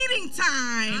exciting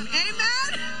time.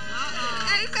 Amen.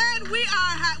 Amen.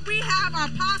 We have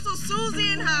Apostle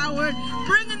Suzanne Howard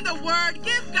bringing the word.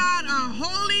 Give God a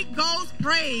Holy Ghost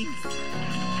praise.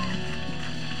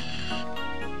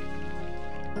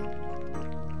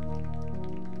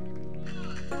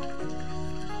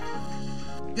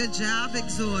 Good job,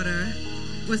 exhorter.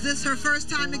 Was this her first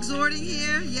time exhorting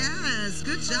here? Yes,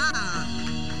 good job.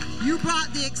 You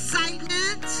brought the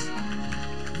excitement.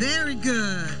 Very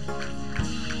good.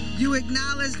 You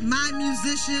acknowledged my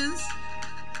musicians.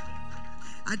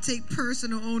 I take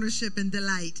personal ownership and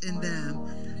delight in them.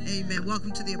 Amen.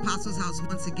 Welcome to the Apostles' House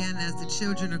once again. As the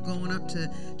children are going up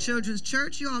to Children's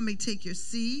Church, you all may take your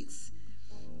seats.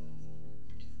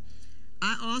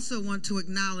 I also want to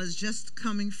acknowledge, just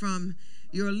coming from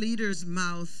your leader's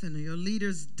mouth and your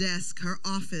leader's desk, her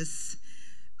office,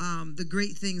 the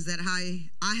great things that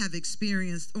I have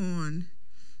experienced on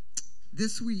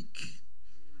this week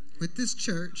with this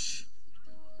church,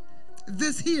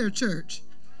 this here church,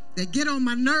 that get on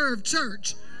my nerve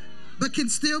church, but can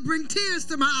still bring tears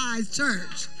to my eyes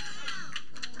church.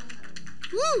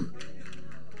 Woo!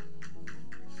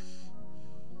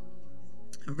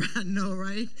 I know,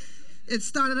 right? It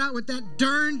started out with that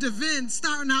darn Devin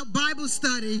starting out Bible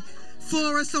study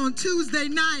for us on Tuesday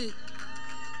night.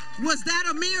 Was that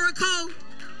a miracle?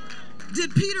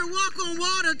 Did Peter walk on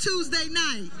water Tuesday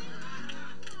night?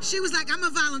 She was like, I'm a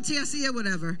volunteer. I said, yeah,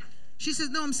 whatever. She says,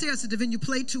 no, I'm serious. I said, Devin, you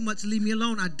play too much. Leave me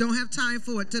alone. I don't have time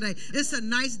for it today. It's a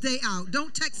nice day out.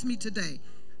 Don't text me today.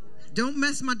 Don't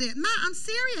mess my day. Ma, I'm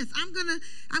serious. I'm gonna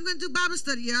do Bible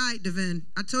study. Yeah, all right, Devin.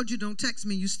 I told you don't text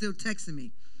me. You still texting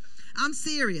me. I'm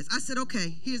serious. I said,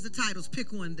 okay, here's the titles.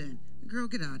 Pick one then. Girl,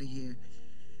 get out of here.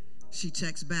 She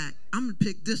texts back, I'm going to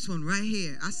pick this one right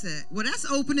here. I said, well, that's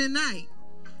opening night.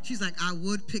 She's like, I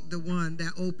would pick the one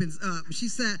that opens up. She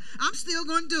said, I'm still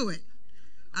going to do it.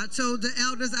 I told the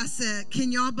elders, I said,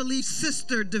 can y'all believe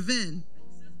Sister Devin?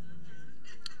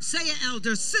 Say it,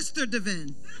 elder, Sister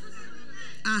Devin.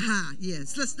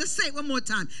 Yes. Let's say it one more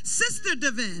time. Sister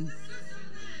Devin.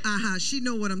 She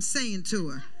know what I'm saying to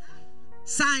her.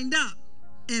 Signed up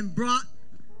and brought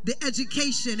the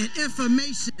education and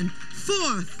information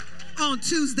forth on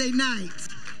Tuesday night.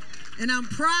 And I'm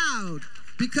proud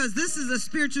because this is a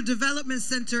spiritual development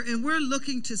center and we're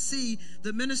looking to see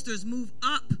the ministers move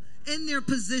up in their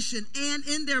position and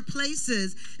in their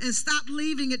places and stop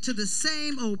leaving it to the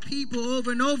same old people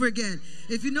over and over again.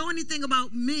 If you know anything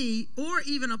about me or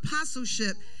even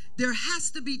apostleship, there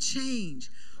has to be change.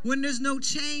 When there's no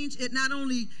change, it not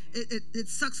only, it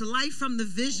sucks life from the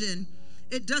vision,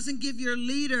 it doesn't give your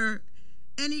leader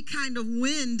any kind of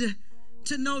wind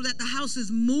to know that the house is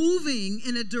moving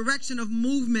in a direction of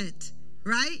movement,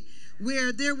 right?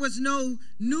 Where there was no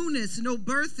newness, no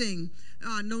birthing,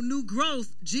 no new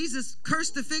growth. Jesus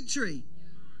cursed the fig tree.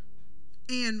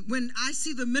 And when I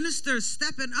see the ministers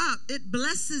stepping up, it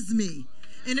blesses me.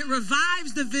 And it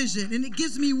revives the vision. And it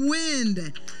gives me wind.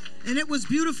 And it was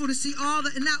beautiful to see all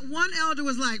that. And that one elder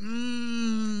was like,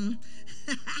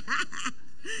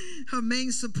 her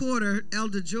main supporter,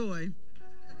 Elder Joy.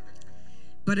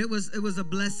 But it was a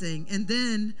blessing. And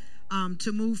then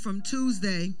to move from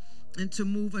Tuesday and to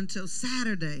move until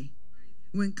Saturday,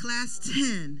 when class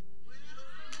 10,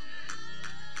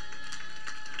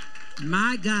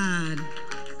 my God,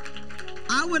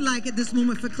 I would like at this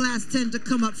moment for class 10 to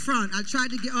come up front. I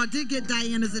did get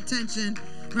Diana's attention.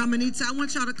 Ramanita, I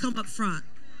want y'all to come up front.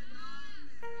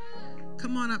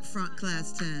 Come on up front,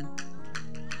 class 10.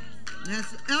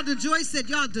 That's, Elder Joy said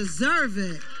y'all deserve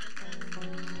it.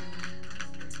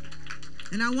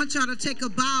 And I want y'all to take a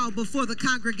bow before the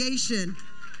congregation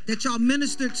that y'all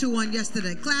ministered to on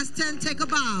yesterday. Class 10, take a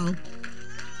bow.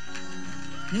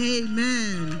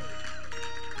 Amen.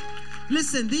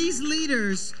 Listen, these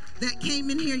leaders that came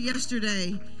in here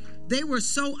yesterday, they were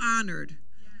so honored.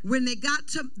 When they got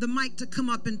to the mic to come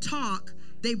up and talk,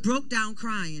 they broke down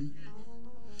crying.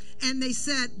 And they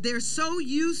said they're so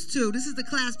used to, this is the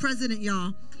class president,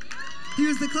 y'all.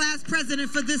 Here's the class president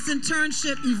for this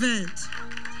internship event.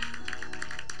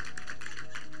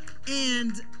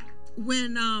 And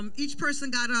when each person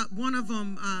got up, one of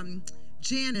them,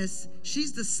 Janice,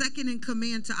 she's the second in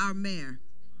command to our mayor.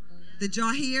 Did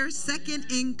y'all hear? Second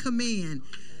in command.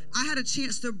 I had a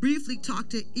chance to briefly talk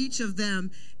to each of them,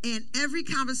 and every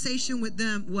conversation with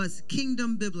them was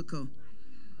kingdom biblical.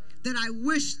 That I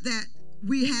wish that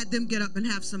we had them get up and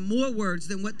have some more words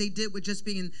than what they did with just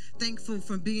being thankful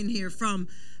for being here, from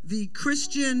the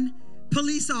Christian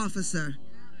police officer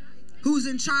who's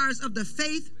in charge of the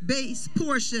faith-based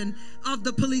portion of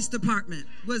the police department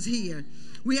was here.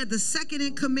 We had the second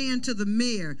in command to the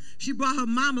mayor. She brought her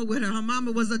mama with her. Her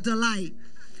mama was a delight.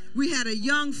 we had a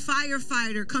young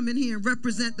firefighter come in here and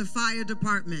represent the fire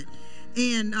department.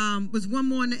 And was one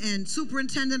morning, and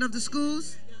superintendents of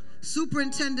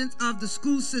the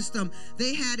school system,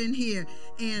 they had in here.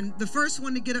 And the first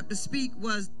one to get up to speak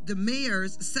was the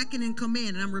mayor's second in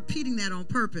command. And I'm repeating that on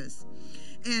purpose.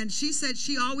 And she said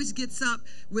she always gets up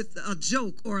with a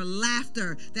joke or a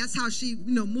laughter. That's how she,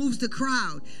 moves the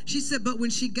crowd. She said, but when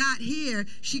she got here,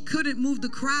 she couldn't move the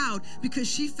crowd because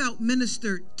she felt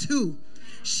ministered to.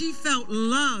 She felt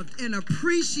loved and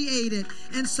appreciated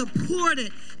and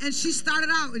supported. And she started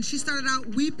out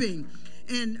weeping.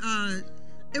 And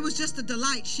it was just a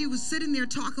delight. She was sitting there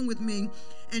talking with me,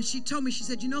 and she told me, she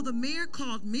said, the mayor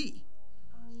called me,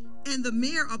 and the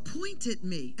mayor appointed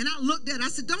me. And I looked at her, I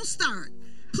said, don't start.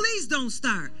 Please don't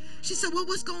start. She said, well,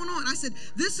 what's going on? I said,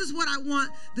 this is what I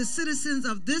want the citizens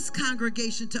of this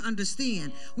congregation to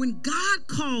understand. When God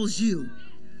calls you,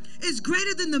 it's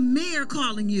greater than the mayor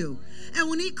calling you. And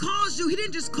when he calls you, he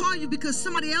didn't just call you because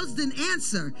somebody else didn't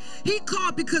answer. He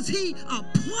called because he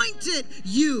appointed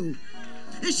you.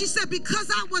 And she said, because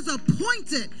I was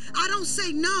appointed, I don't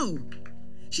say no.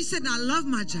 She said, I love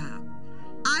my job.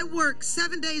 I work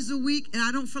 7 days a week, and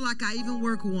I don't feel like I even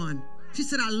work one. She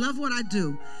said, I love what I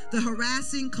do. The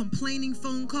harassing, complaining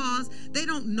phone calls, they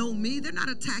don't know me. They're not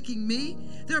attacking me.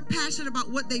 They're passionate about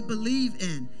what they believe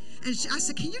in. And I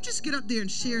said, can you just get up there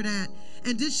and share that?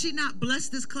 And did she not bless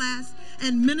this class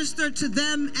and minister to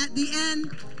them at the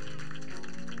end?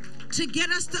 To get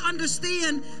us to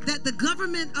understand that the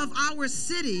government of our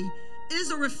city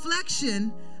is a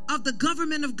reflection of the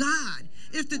government of God.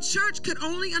 If the church could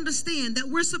only understand that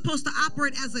we're supposed to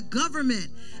operate as a government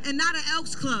and not an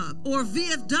Elks Club or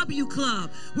VFW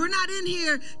club. We're not in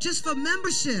here just for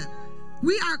membership.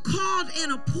 We are called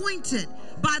and appointed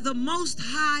by the Most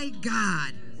High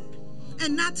God,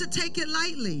 and not to take it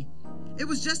lightly. It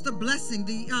was just a blessing.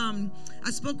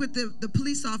 I spoke with the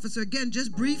police officer again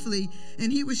just briefly,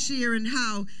 and he was sharing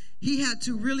how he had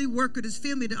to really work with his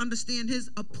family to understand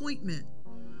his appointment.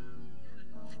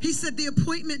 He said the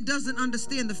appointment doesn't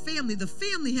understand the family. The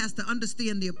family has to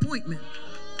understand the appointment.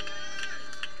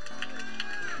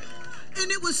 And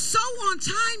it was so on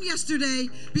time yesterday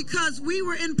because we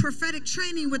were in prophetic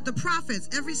training with the prophets.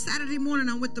 Every Saturday morning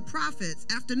I'm with the prophets.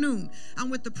 Afternoon I'm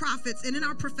with the prophets. And in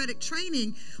our prophetic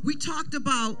training, we talked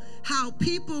about how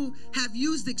people have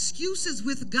used excuses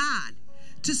with God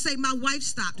to say, my wife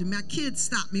stopped me, my kids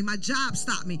stopped me, my job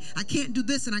stopped me, I can't do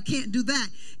this and I can't do that.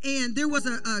 And there was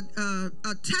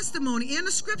a testimony and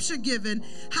a scripture given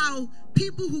how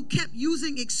people who kept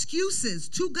using excuses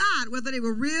to God, whether they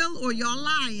were real or y'all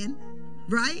lying,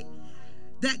 right?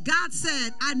 That God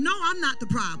said, I know I'm not the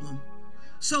problem,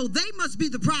 so they must be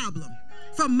the problem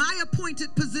from my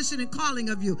appointed position and calling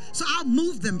of you, so I'll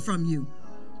move them from you.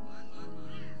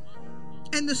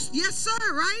 And yes,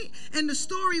 sir, right? And the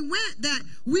story went that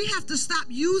we have to stop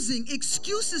using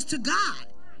excuses to God,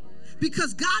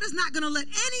 because God is not going to let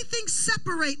anything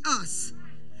separate us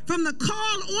from the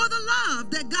call or the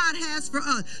love that God has for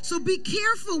us. So be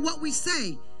careful what we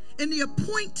say in the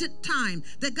appointed time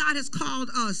that God has called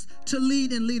us to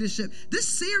lead in leadership. This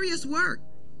serious work.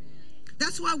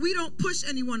 That's why we don't push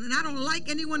anyone, and I don't like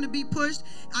anyone to be pushed.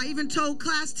 I even told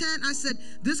class 10, I said,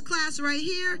 this class right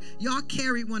here, y'all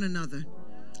carried one another.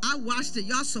 I watched it.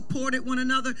 Y'all supported one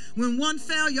another. When one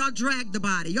fell, y'all dragged the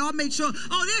body. Y'all made sure,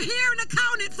 they're here and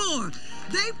accounted for.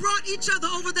 They brought each other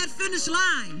over that finish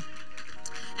line.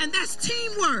 And that's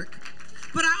teamwork.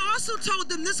 But I also told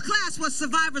them this class was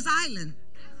Survivor's Island.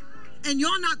 And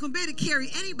y'all not going to be able to carry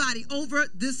anybody over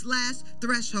this last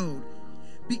threshold,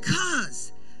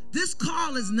 because this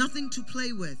call is nothing to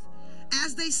play with.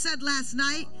 As they said last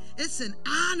night, it's an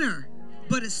honor,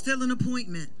 but it's still an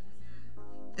appointment.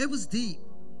 It was deep.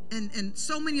 And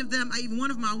so many of them,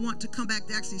 one of them I want to come back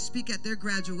to actually speak at their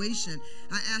graduation.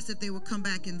 I asked if they would come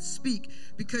back and speak,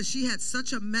 because she had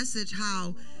such a message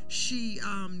how she's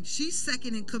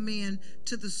second in command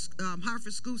to the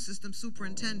Hartford school system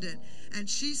superintendent. And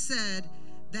she said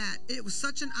that it was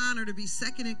such an honor to be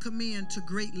second in command to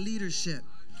great leadership,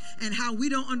 and how we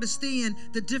don't understand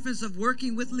the difference of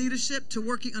working with leadership to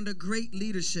working under great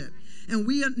leadership. And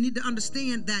we need to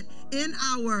understand that in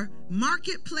our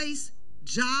marketplace,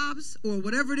 jobs, or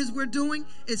whatever it is we're doing,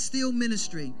 it's still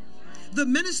ministry. The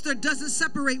minister doesn't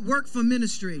separate work from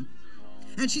ministry.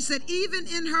 And she said even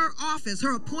in her office,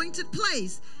 her appointed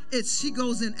place, she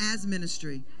goes in as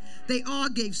ministry. They all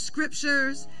gave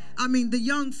scriptures. The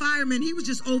young fireman, he was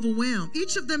just overwhelmed.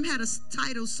 Each of them had a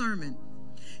title sermon.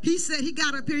 He said, he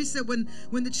got up here, he said, when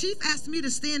the chief asked me to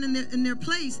stand in their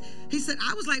place, he said,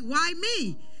 I was like, why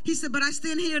me? He said, but I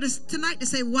stand here tonight to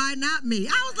say, why not me?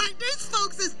 I was like, these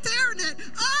folks is tearing it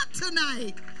up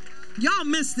tonight. Y'all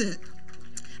missed it.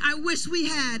 I wish we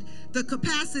had the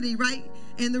capacity, right,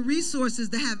 and the resources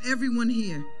to have everyone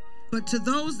here. But to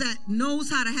those that knows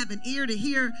how to have an ear to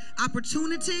hear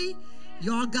opportunity,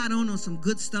 y'all got on some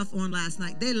good stuff on last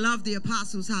night. They love the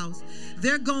Apostles' House.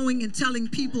 They're going and telling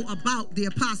people about the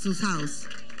Apostles' House.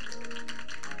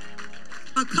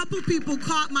 A couple people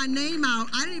caught my name out.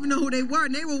 I didn't even know who they were,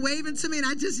 and they were waving to me, and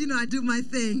I just, I do my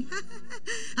thing.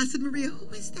 I said, Maria, who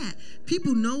is that?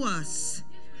 People know us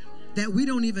that we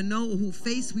don't even know, or who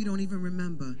face we don't even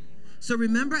remember. So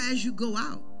remember as you go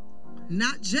out,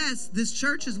 not just this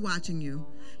church is watching you,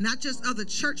 not just other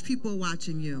church people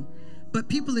watching you, but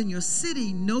people in your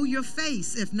city know your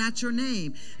face, if not your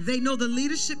name. They know the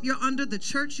leadership you're under, the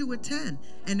church you attend,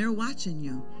 and they're watching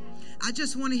you. I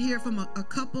just want to hear from a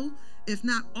couple, if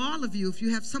not all of you, if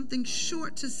you have something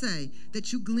short to say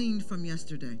that you gleaned from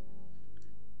yesterday.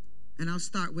 And I'll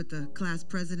start with the class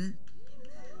president.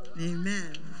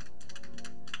 Amen.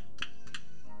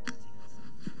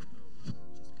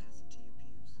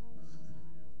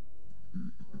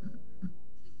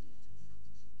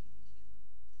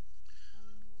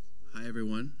 Hi,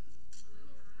 everyone.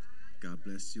 God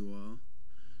bless you all.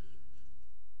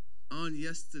 On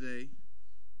yesterday,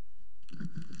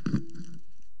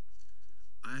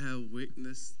 I have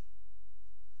witnessed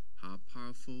how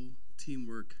powerful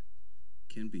teamwork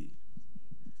can be.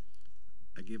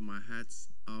 I give my hats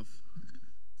off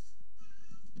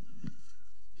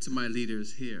to my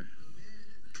leaders here.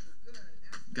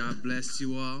 God bless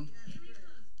you all.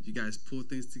 You guys pull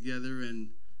things together, and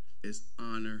it's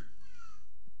honor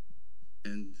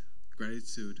and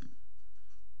gratitude,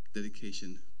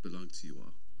 dedication belong to you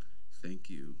all.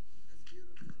 Thank you. That's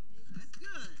beautiful. That's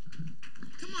good.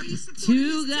 Come on, he's supporting To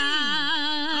his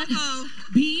God team.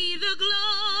 be the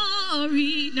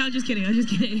glory. No, I'm just kidding. I'm just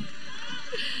kidding.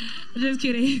 I'm just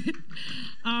kidding.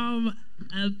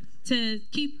 To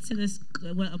keep to this,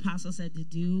 what Apostle said to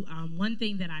do, one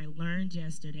thing that I learned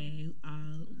yesterday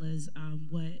was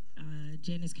what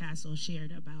Janice Castle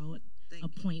shared about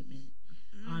appointment.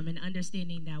 And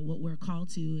understanding that what we're called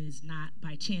to is not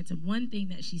by chance. And one thing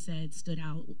that she said stood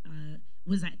out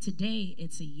was that today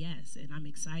it's a yes, and I'm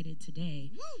excited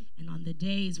today. Woo! And on the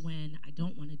days when I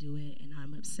don't want to do it and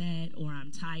I'm upset or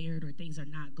I'm tired or things are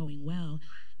not going well,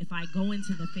 if I go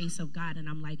into the face of God and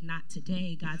I'm like, not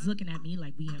today, God's looking at me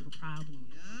like we have a problem.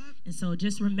 And so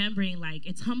just remembering, like,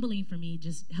 it's humbling for me,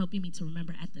 just helping me to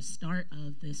remember at the start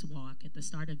of this walk, at the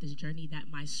start of this journey, that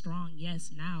my strong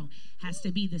yes now has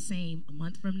to be the same a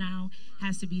month from now,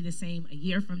 has to be the same a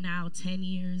year from now, 10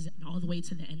 years, and all the way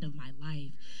to the end of my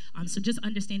life. So just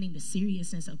understanding the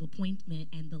seriousness of appointment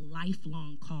and the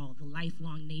lifelong call, the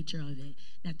lifelong nature of it,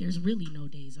 that there's really no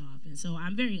days off. And so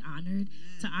I'm very honored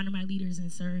to honor my leaders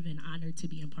and serve, and honored to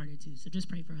be imparted to. So just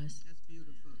pray for us. That's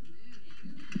beautiful.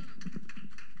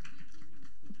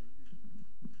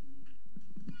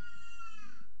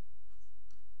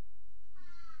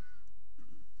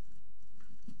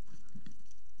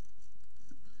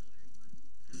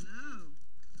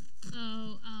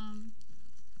 So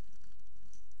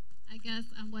I guess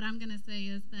what I'm going to say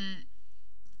is that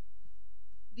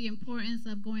the importance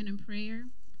of going in prayer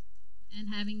and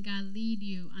having God lead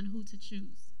you on who to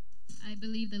choose. I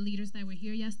believe the leaders that were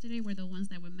here yesterday were the ones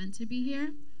that were meant to be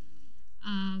here.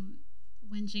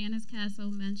 When Janice Castle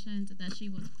mentioned that she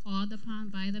was called upon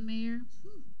by the mayor,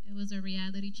 it was a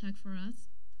reality check for us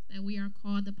that we are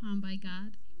called upon by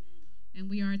God, and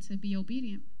we are to be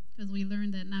obedient, because we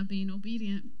learned that not being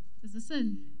obedient is a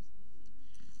sin.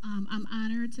 I'm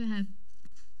honored to have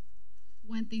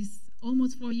went these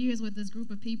almost 4 years with this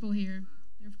group of people here.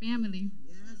 They're family.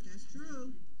 Yes, that's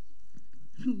true.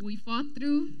 We fought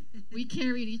through. We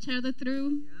carried each other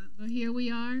through. But here we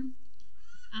are.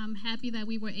 I'm happy that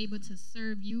we were able to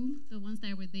serve you, the ones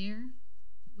that were there,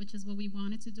 which is what we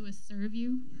wanted to do, is serve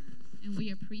you. And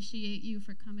we appreciate you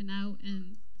for coming out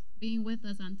and being with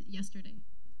us on yesterday.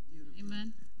 Beautiful.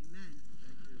 Amen. Amen.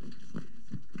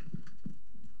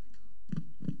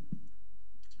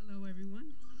 Hello,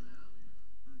 everyone.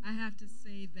 I have to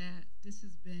say that this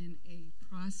has been a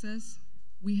process.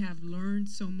 We have learned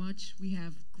so much. We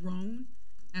have grown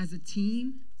as a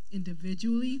team,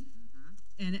 individually,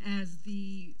 and as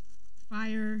the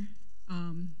fire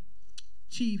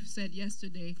chief said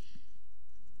yesterday,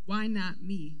 why not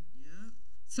me? Yep.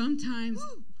 Sometimes,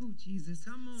 Jesus,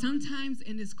 sometimes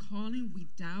in this calling we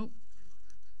doubt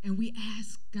and we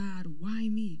ask God, why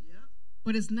me? Yep.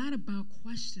 But it's not about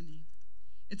questioning.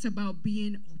 It's about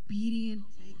being obedient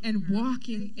and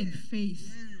walking in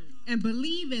faith and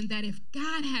believing that if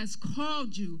God has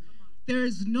called you, there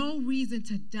is no reason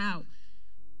to doubt.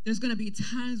 There's going to be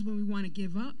times when we want to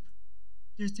give up.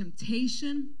 There's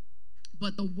temptation.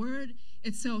 But the word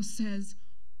itself says,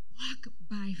 walk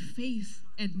by faith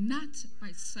and not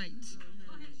by sight.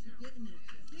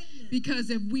 Because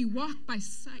if we walk by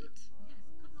sight,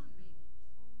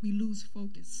 we lose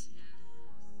focus.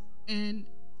 And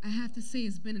I have to say,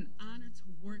 it's been an honor to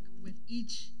work with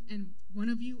each and one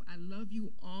of you. I love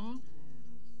you all.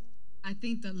 I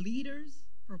thank the leaders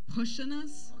for pushing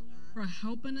us, for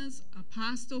helping us,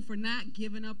 Apostle for not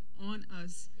giving up on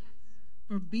us,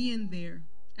 for being there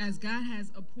as God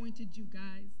has appointed you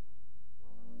guys.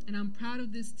 And I'm proud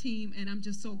of this team, and I'm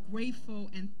just so grateful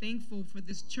and thankful for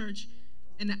this church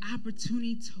and the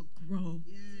opportunity to grow.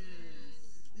 Yes.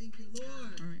 Thank you,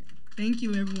 Lord. All right. Thank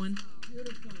you, everyone.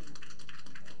 Beautiful.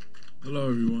 Hello,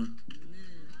 everyone.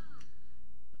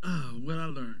 Amen. What I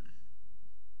learned.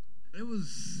 It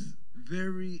was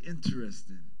very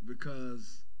interesting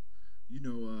because,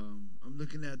 I'm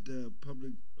looking at the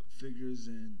public figures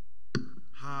and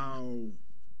how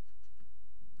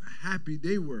happy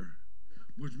they were,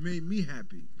 which made me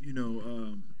happy.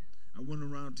 I went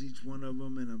around to each one of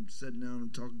them, and I'm sitting down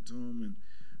and talking to them, and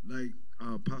like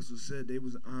Apostle said, they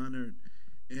was honored,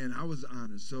 and I was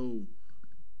honored. So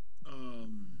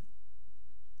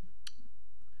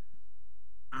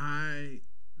I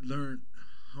learned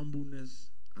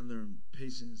humbleness, I learned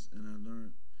patience, and I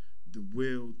learned the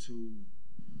will to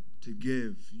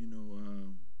give,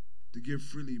 to give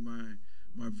freely my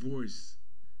voice.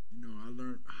 I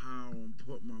learned how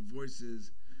important my voice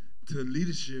is to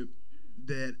leadership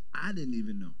that I didn't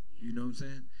even know. You know what I'm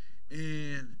saying?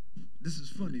 And this is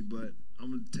funny, but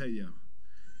I'm going to tell y'all.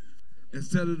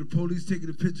 Instead of the police taking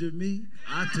a picture of me,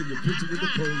 I took a picture with the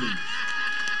police.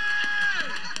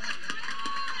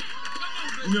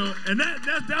 And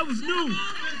that was new.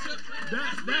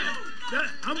 That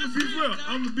I'm gonna be real.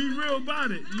 I'm gonna be real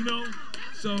about it.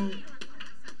 So,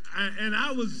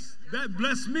 that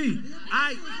blessed me.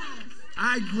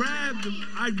 I grabbed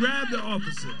the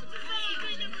officer,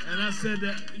 and I said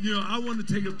that I want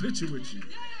to take a picture with you,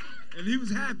 and he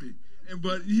was happy.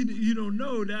 But you don't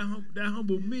know that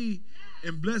humbled me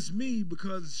and blessed me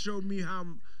because it showed me how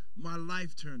my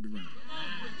life turned around.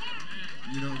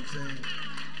 You know what I'm saying?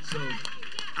 So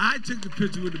I took the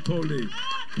picture with the police.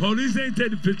 Police ain't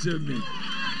take the picture of me.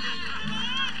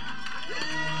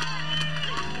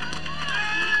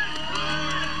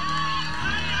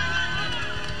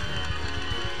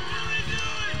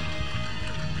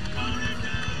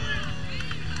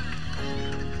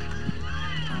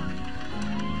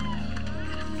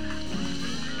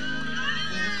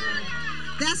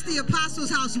 That's the Apostles'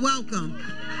 House welcome.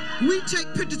 We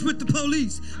take pictures with the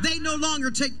police. They no longer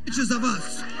take pictures of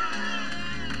us.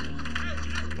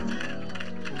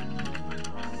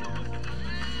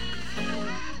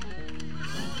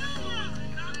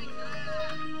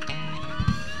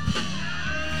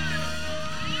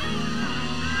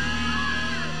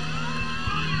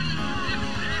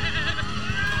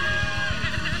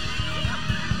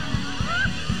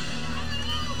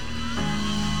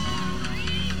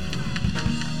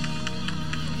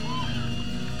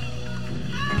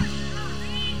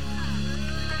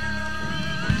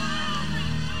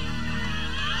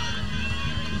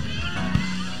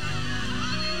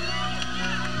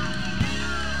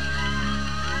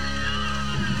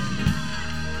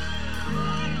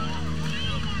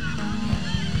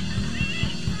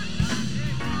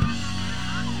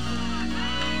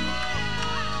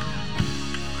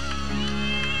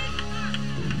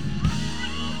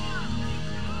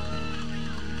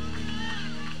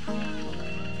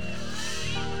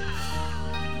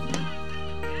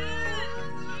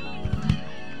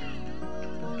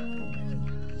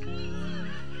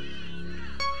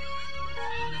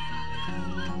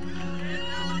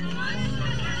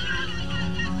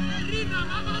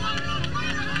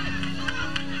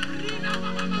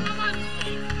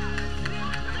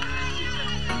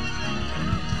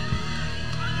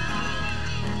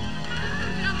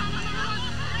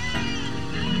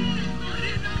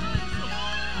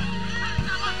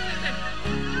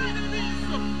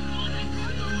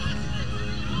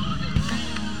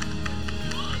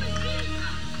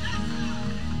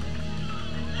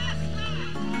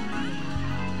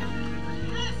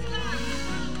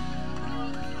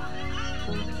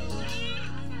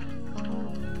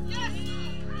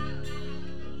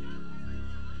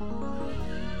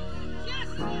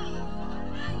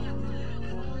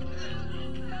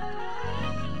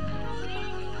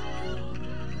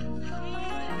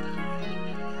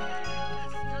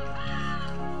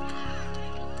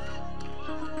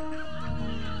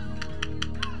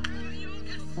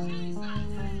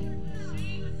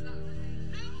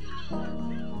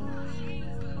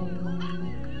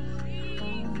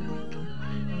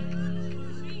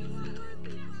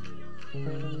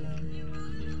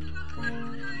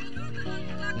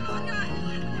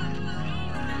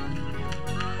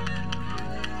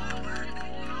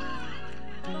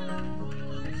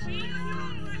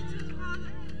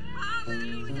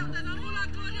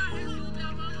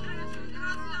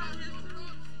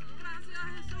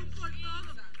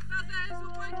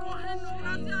 Jesús por cogernos.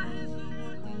 Gracias, Jesús,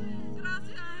 por ti.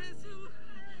 Gracias, Jesús.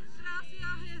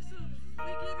 Gracias, Jesús.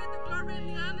 We give you the glory and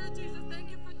the honor, Jesus. Thank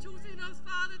you for choosing us,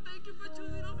 Father. Thank you for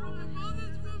choosing us from our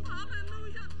mother's womb.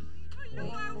 Hallelujah. For you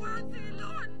are worthy,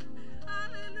 Lord.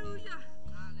 Hallelujah.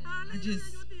 Hallelujah.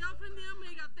 You're the Alpha and the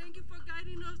Omega. Thank you for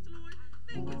guiding us, Lord.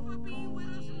 Thank you for being with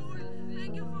us, Lord.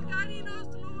 Thank you for guiding us,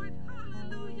 Lord.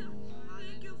 Hallelujah.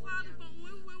 Thank you, Father, for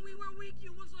when we were weak,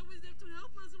 you was always there to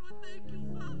help us, Lord. Thank you,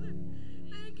 Father.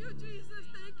 Thank you, Jesus.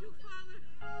 Thank you, Father.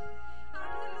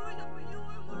 Hallelujah. For you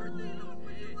are worthy, Lord.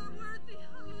 For you are worthy.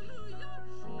 Hallelujah.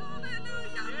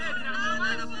 Hallelujah.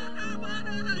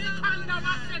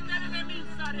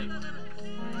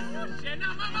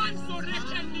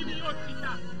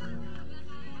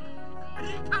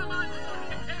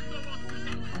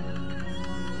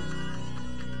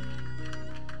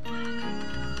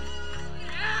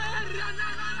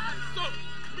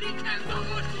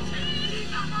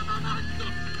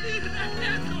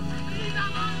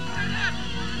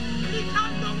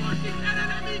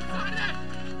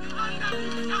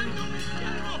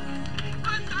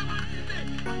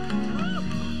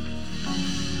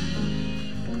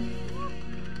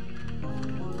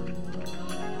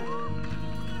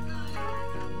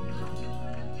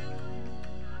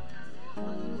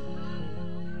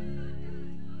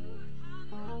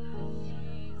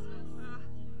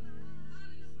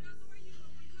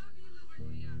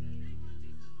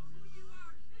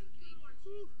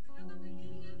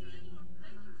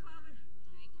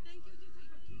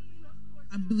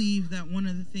 I believe that one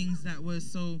of the things that was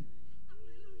so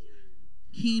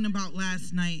keen about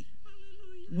last night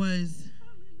was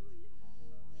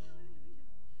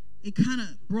it kind of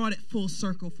brought it full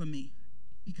circle for me,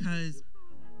 because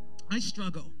I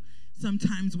struggle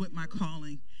sometimes with my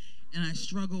calling, and I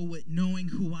struggle with knowing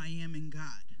who I am in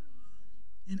God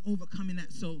and overcoming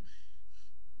that. So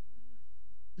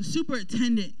the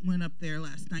superintendent went up there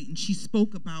last night and she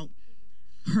spoke about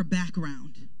her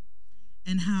background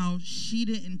and how she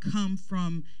didn't come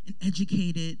from an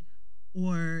educated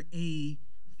or a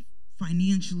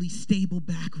financially stable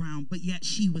background, but yet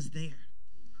she was there.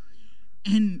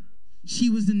 And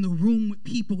she was in the room with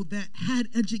people that had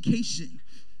education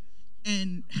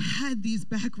and had these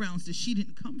backgrounds that she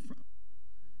didn't come from.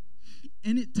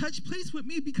 And it touched place with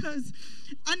me because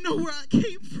I know where I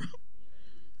came from.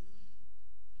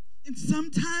 And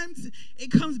sometimes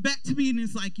it comes back to me and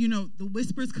it's like, the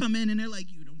whispers come in and they're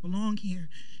like, you don't belong here.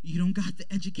 You don't got the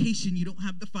education. You don't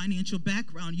have the financial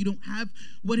background. You don't have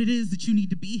what it is that you need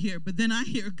to be here. But then I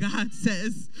hear God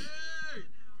says,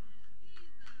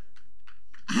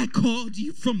 I called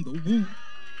you from the womb.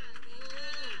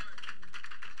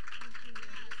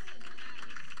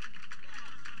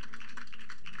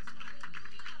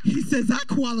 He says, I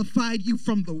qualified you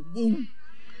from the womb.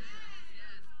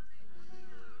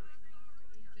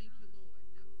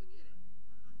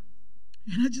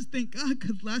 And I just thank God,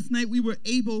 because last night we were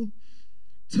able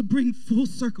to bring full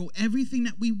circle everything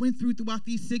that we went through throughout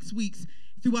these 6 weeks,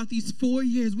 throughout these 4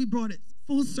 years. We brought it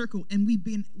full circle, and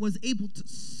was able to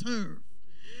serve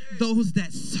those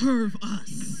that serve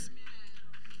us.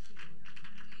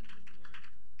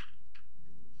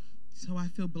 So I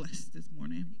feel blessed this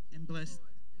morning and blessed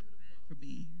for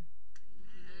being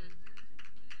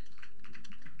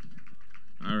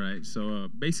here. All right, so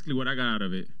basically what I got out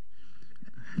of it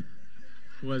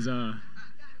was, what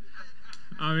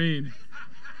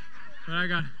I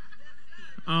got,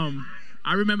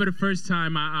 I remember the first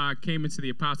time I came into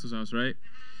the Apostles' house, right?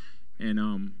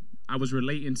 And I was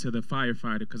relating to the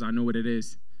firefighter, because I know what it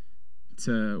is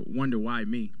to wonder why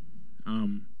me.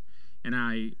 And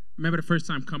I remember the first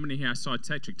time coming in here, I saw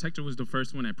Tetra. Tetra was the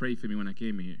first one that prayed for me when I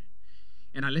came in here.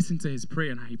 And I listened to his prayer,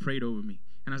 and he prayed over me.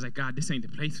 And I was like, God, this ain't the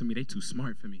place for me. They too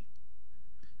smart for me.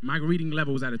 My reading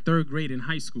level was at a 3rd grade in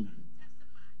high school.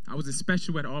 I was a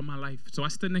special ed all my life. So I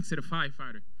stood next to the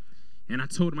firefighter. And I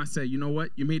told him, I said, you know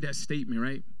what? You made that statement,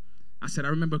 right? I said, I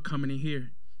remember coming in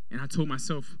here, and I told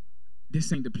myself,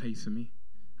 this ain't the place for me.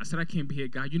 I said, I can't be here,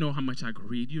 God. You know how much I can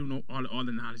read. You know all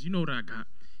the knowledge. You know what I got.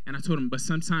 And I told him, but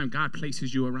sometimes God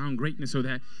places you around greatness so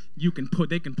that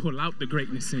they can pull out the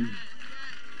greatness in you.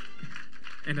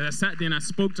 And as I sat there and I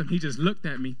spoke to him, he just looked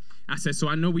at me. I said, so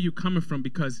I know where you're coming from,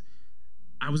 because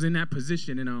I was in that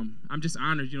position, and I'm just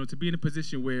honored, to be in a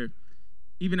position where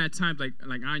even at times,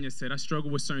 like Anya said, I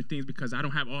struggle with certain things because I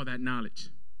don't have all that knowledge.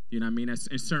 You know what I mean? That's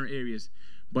in certain areas.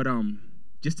 But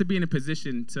just to be in a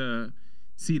position to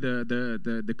see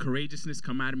the courageousness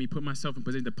come out of me, put myself in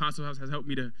position. The Apostle House has helped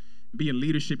me to be in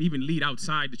leadership, even lead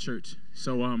outside the church.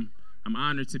 So I'm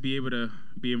honored to be able to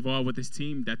be involved with this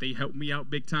team, that they helped me out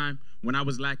big time when I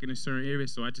was lacking in certain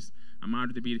areas. So I'm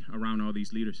honored to be around all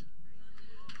these leaders.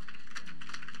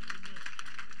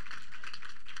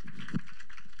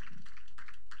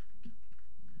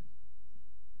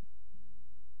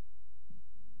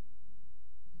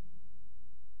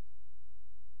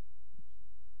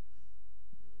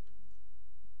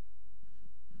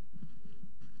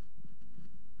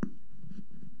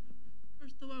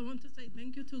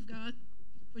 thank you to God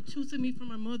for choosing me from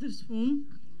my mother's womb,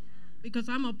 because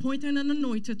I'm appointed and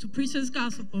anointed to preach His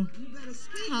gospel.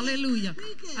 Hallelujah.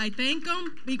 I thank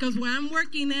Him because where I'm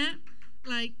working at,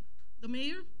 like the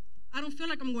mayor, I don't feel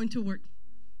like I'm going to work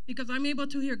because I'm able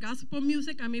to hear gospel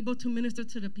music. I'm able to minister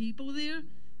to the people there.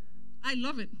 I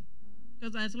love it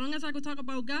because as long as I could talk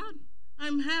about God,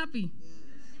 I'm happy.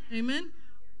 Yes. Amen.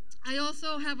 I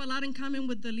also have a lot in common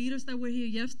with the leaders that were here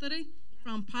yesterday,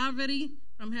 from poverty,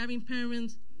 from having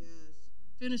parents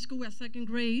finish school at 2nd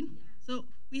grade. So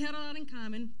we had a lot in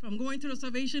common, from going to the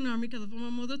Salvation Army, because my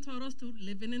mother taught us, to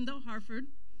living in the Hartford.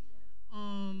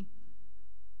 I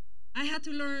had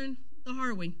to learn the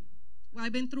hard way. Well,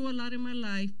 I've been through a lot in my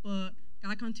life, but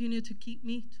God continued to keep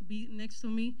me, to be next to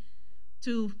me,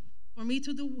 for me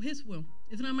to do His will.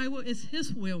 It's not my will, it's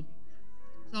His will.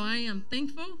 So I am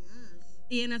thankful.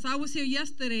 Yes. And as I was here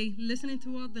yesterday, listening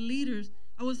to all the leaders,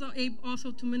 I was able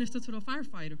also to minister to the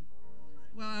firefighter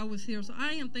while I was here. So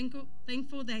I am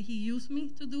thankful that He used me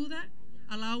to do that,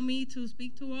 allow me to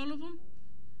speak to all of them.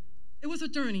 It was a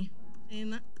journey.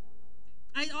 And all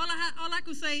I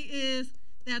could say is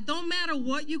that don't matter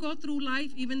what you go through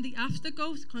life, even the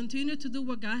obstacles, continue to do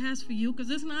what God has for you, because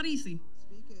it's not easy.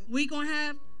 We're going to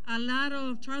have a lot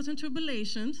of trials and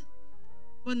tribulations,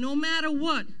 but no matter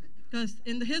what, because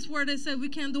in His word it said we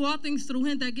can do all things through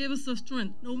Him that gives us the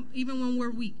strength, even when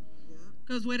we're weak.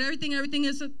 Because with everything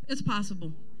is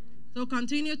possible. So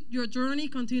continue your journey,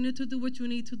 continue to do what you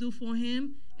need to do for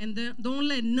Him, and then don't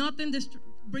let nothing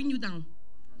bring you down.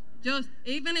 Just,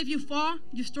 even if you fall,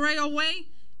 you stray away,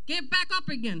 get back up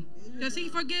again, because He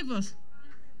forgives us.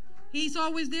 He's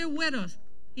always there with us.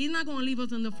 He's not going to leave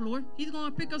us on the floor. He's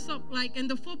going to pick us up like in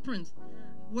the footprints.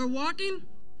 We're walking,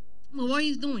 but what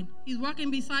He's doing, He's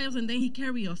walking beside us, and then He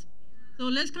carries us. So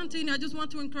let's continue. I just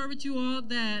want to encourage you all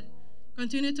that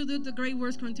continue to do the great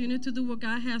works, continue to do what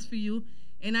God has for you.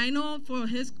 And I know for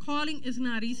His calling, it's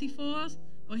not easy for us,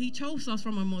 but He chose us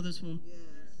from our mother's womb.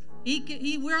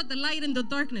 Yes. We're the light in the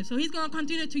darkness, so He's going to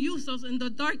continue to use us in the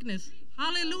darkness.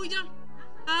 Hallelujah.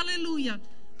 Hallelujah.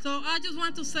 So I just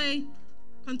want to say,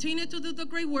 continue to do the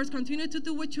great works. Continue to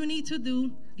do what you need to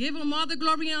do. Give Him all the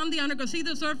glory and the honor, because He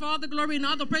deserves all the glory and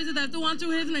all the praises that do unto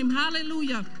His name.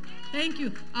 Hallelujah. Thank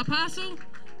you. Apostle,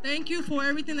 thank you for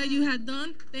everything that you had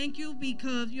done. Thank you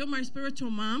because you're my spiritual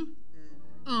mom.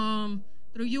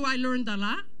 Through you, I learned a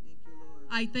lot.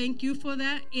 I thank you for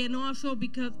that. And also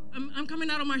because I'm coming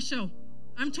out of my shell.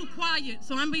 I'm too quiet,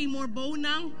 so I'm being more bold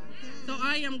now. So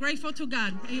I am grateful to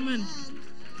God. Amen.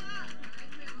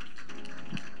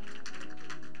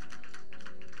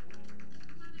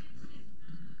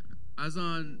 As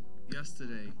on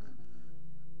yesterday,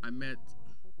 I met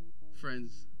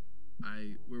friends.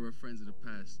 We were friends in the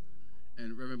past,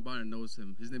 and Reverend Bonner knows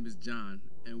him. His name is John,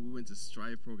 and we went to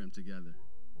Strive program together,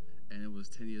 and it was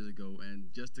 10 years ago. And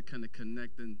just to kind of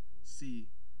connect and see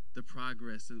the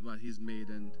progress and what he's made,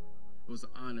 and it was an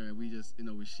honor. And we just,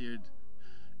 we shared.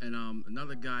 And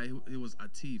another guy, he was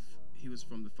Atif. He was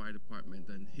from the fire department,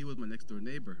 and he was my next door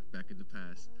neighbor back in the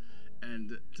past.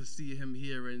 And to see him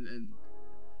here and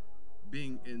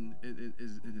being in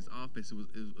his office,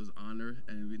 it was an honor,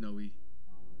 and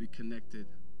we connected.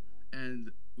 And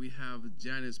we have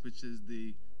Janice, which is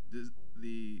the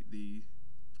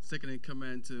second in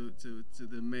command to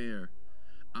the mayor.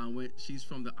 She's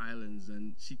from the islands,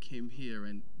 and she came here,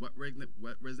 and what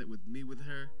resonated with me with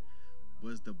her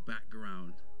was the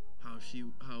background, how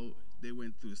they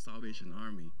went through the Salvation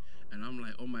Army. And I'm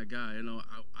like, oh my God,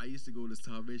 I used to go to the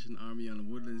Salvation Army on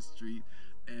Woodland Street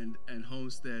and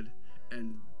Homestead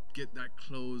and get that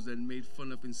clothes and made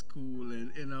fun of in school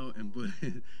and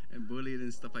bullied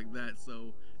and stuff like that.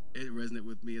 So it resonated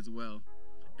with me as well.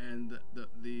 And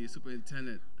the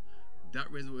superintendent,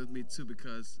 that resonated with me too,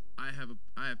 because I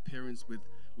have parents with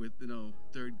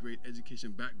 3rd grade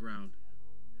education background,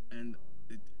 and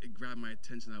it grabbed my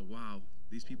attention that, wow,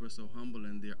 these people are so humble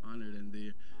and they're honored and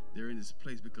they're in this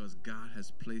place because God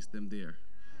has placed them there.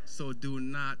 So do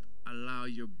not allow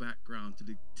your background to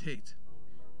dictate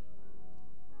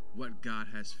what God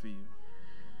has for you.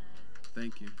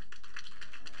 Thank you.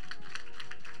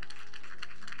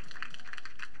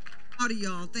 Howdy,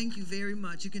 y'all. Thank you very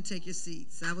much. You can take your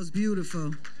seats. That was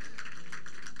beautiful.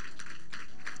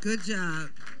 Good job.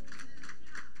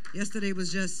 Yesterday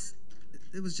was just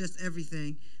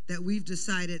everything that we've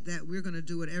decided that we're going to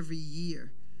do it every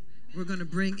year. We're going to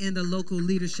bring in the local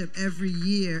leadership every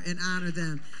year and honor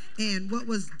them. And what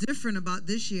was different about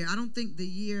this year, I don't think the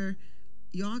year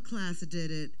y'all class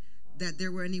did it, that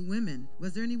there were any women.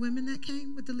 Was there any women that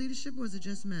came with the leadership, or was it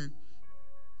just men?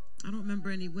 I don't remember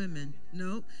any women.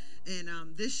 No. And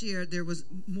this year there was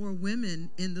more women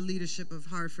in the leadership of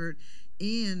Hartford,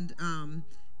 and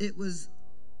it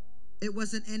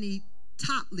wasn't any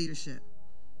top leadership.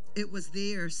 It was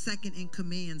their second in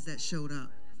commands that showed up.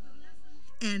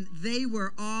 And they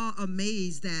were all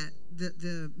amazed that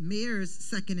the mayor's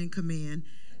second in command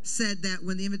said that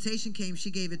when the invitation came, she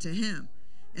gave it to him.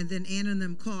 And then Anna and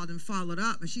them called and followed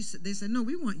up. And they said, no,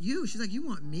 we want you. She's like, you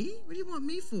want me? What do you want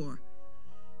me for?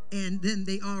 And then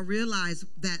they all realized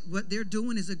that what they're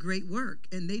doing is a great work.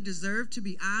 And they deserve to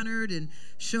be honored and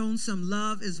shown some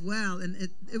love as well. And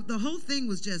the whole thing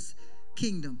was just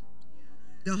kingdom.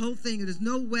 The whole thing, there's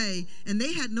no way. And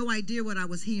they had no idea what I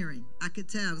was hearing. I could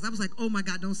tell. Because I was like, oh, my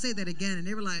God, don't say that again. And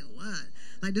they were like, what?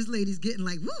 Like, this lady's getting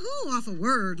like, woohoo, off a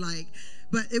word. Like,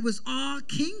 but it was all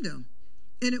kingdom.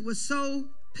 And it was so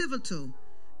pivotal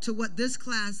to what this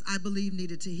class, I believe,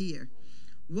 needed to hear.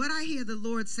 What I hear the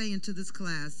Lord saying to this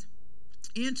class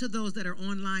and to those that are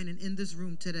online and in this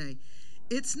room today,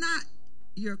 it's not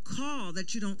your call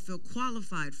that you don't feel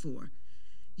qualified for.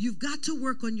 You've got to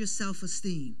work on your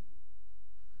self-esteem.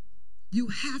 You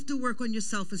have to work on your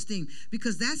self-esteem,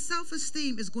 because that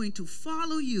self-esteem is going to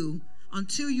follow you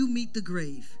until you meet the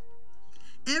grave.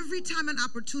 Every time an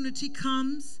opportunity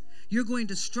comes, you're going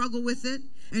to struggle with it,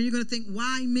 and you're going to think,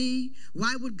 why me?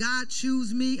 Why would God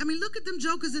choose me? I mean, look at them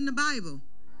jokers in the Bible.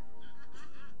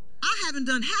 I haven't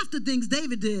done half the things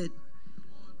David did.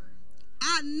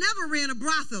 I never ran a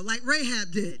brothel like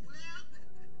Rahab did.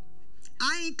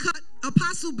 I ain't cut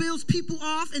Apostle Bill's people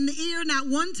off in the ear not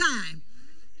one time.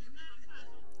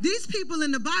 These people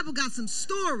in the Bible got some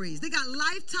stories. They got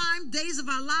lifetime, days of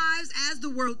our lives, as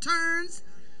the world turns.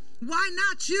 Why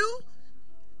not you?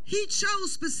 He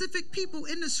chose specific people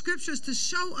in the scriptures to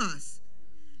show us.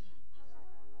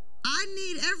 I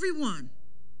need everyone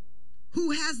who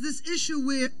has this issue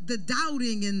with the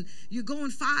doubting and you're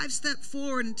going 5 steps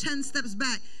forward and 10 steps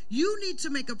back. You need to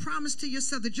make a promise to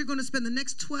yourself that you're going to spend the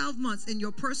next 12 months in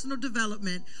your personal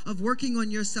development of working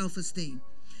on your self-esteem.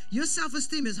 Your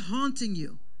self-esteem is haunting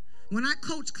you. When I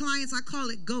coach clients, I call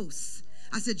it ghosts.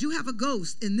 I said, you have a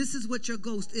ghost, and this is what your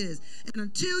ghost is. And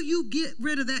until you get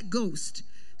rid of that ghost,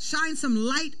 shine some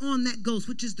light on that ghost,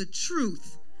 which is the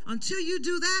truth. Until you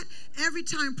do that, every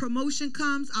time promotion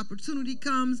comes, opportunity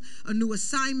comes, a new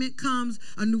assignment comes,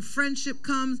 a new friendship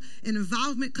comes, an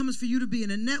involvement comes for you to be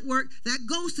in a network, that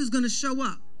ghost is going to show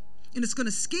up. And it's going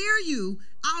to scare you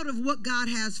out of what God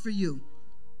has for you.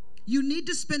 You need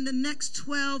to spend the next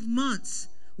 12 months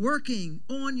working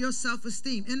on your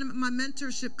self-esteem. In my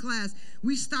mentorship class,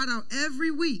 we start out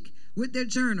every week with their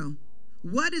journal.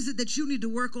 What is it that you need to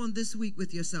work on this week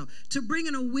with yourself? To bring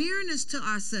an awareness to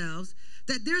ourselves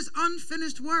that there's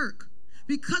unfinished work.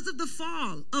 Because of the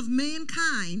fall of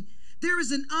mankind, there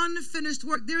is an unfinished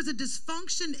work. There's a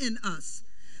dysfunction in us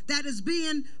that is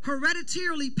being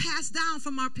hereditarily passed down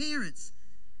from our parents.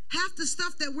 Half the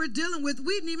stuff that we're dealing with,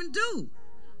 we didn't even do.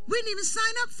 We didn't even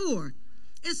sign up for.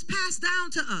 It's passed down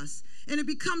to us, and it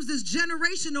becomes this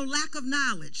generational lack of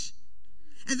knowledge.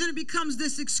 And then it becomes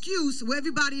this excuse where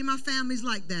everybody in my family's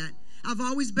like that. I've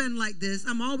always been like this.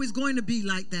 I'm always going to be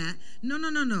like that. No.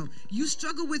 You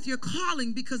struggle with your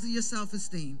calling because of your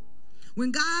self-esteem.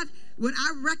 When I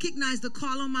recognized the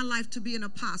call on my life to be an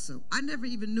apostle, I never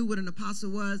even knew what an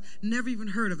apostle was, never even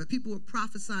heard of it. People were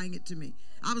prophesying it to me.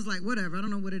 I was like, whatever, I don't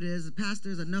know what it is. The pastor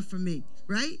is enough for me,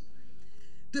 right?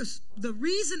 The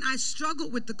reason I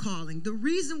struggled with the calling, the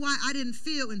reason why I didn't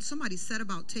feel, and somebody said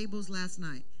about tables last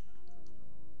night,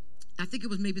 I think it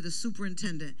was maybe the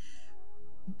superintendent.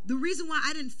 The reason why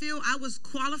I didn't feel I was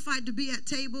qualified to be at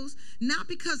tables, not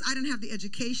because I didn't have the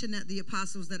education that the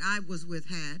apostles that I was with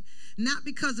had, not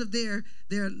because of their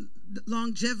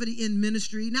longevity in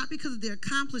ministry, not because of their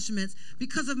accomplishments,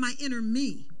 because of my inner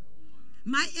me.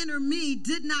 My inner me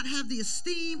did not have the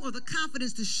esteem or the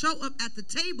confidence to show up at the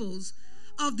tables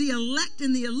of the elect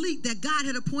and the elite that God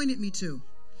had appointed me to.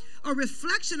 A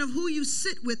reflection of who you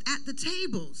sit with at the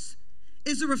tables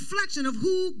is a reflection of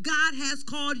who God has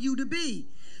called you to be.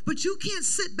 But you can't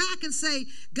sit back and say,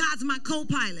 God's my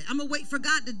co-pilot. I'm going to wait for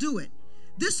God to do it.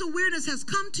 This awareness has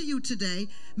come to you today.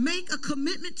 Make a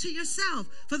commitment to yourself.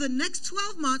 For the next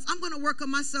 12 months, I'm going to work on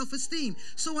my self-esteem.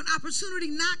 So when opportunity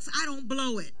knocks, I don't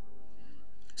blow it.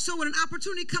 So when an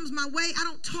opportunity comes my way, I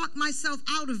don't talk myself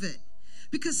out of it.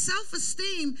 Because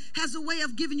self-esteem has a way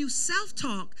of giving you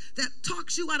self-talk that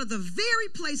talks you out of the very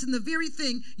place and the very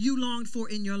thing you longed for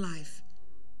in your life.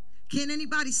 Can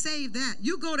anybody save that?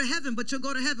 You go to heaven, but you'll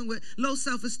go to heaven with low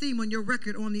self-esteem on your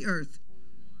record on the earth.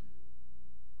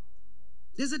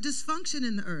 There's a dysfunction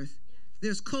in the earth.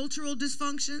 There's cultural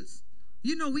dysfunctions.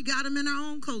 You know, we got them in our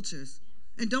own cultures.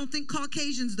 And don't think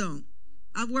Caucasians don't.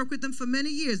 I've worked with them for many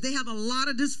years. They have a lot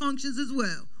of dysfunctions as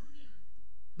well.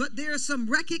 But there are some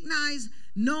recognized,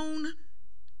 known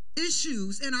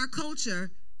issues in our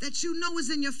culture that you know is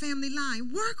in your family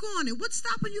line. Work on it. What's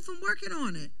stopping you from working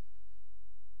on it?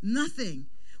 Nothing.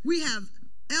 We have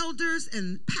elders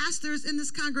and pastors in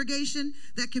this congregation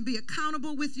that can be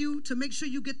accountable with you to make sure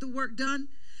you get the work done.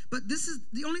 But this is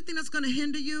the only thing that's going to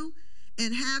hinder you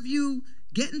and have you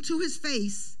get into his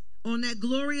face on that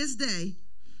glorious day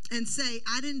and say,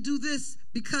 I didn't do this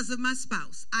because of my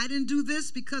spouse. I didn't do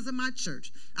this because of my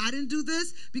church. I didn't do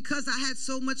this because I had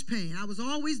so much pain. I was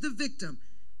always the victim.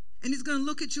 And he's going to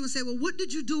look at you and say, well, what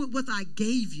did you do with what I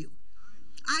gave you?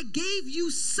 I gave you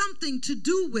something to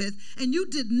do with, and you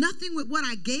did nothing with what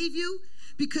I gave you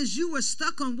because you were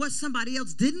stuck on what somebody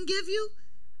else didn't give you.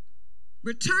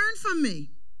 Return from me.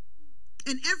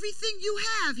 And everything you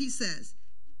have, he says,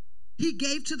 he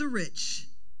gave to the rich.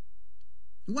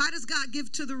 Why does God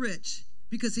give to the rich?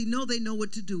 Because they know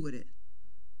what to do with it.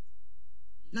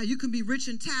 Now, you can be rich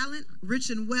in talent, rich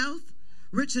in wealth,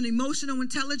 rich in emotional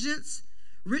intelligence,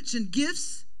 rich in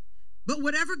gifts. But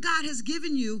whatever God has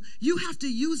given you, you have to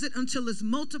use it until it's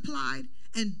multiplied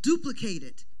and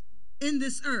duplicated in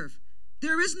this earth.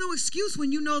 There is no excuse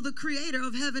when you know the creator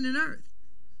of heaven and earth.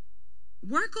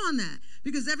 Work on that.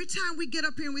 Because every time we get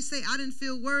up here and we say, I didn't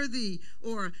feel worthy,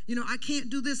 or, I can't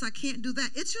do this, I can't do that,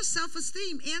 it's your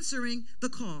self-esteem answering the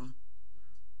call.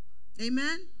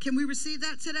 Amen? Can we receive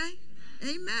that today?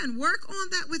 Amen. Work on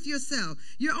that with yourself.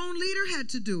 Your own leader had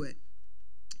to do it.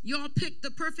 Y'all picked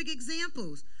the perfect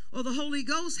examples, or the Holy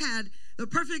Ghost had the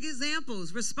perfect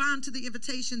examples respond to the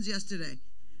invitations yesterday.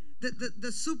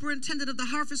 The superintendent of the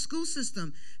Harvard school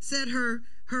system said her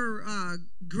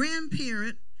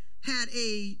grandparent had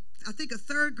I think a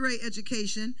third grade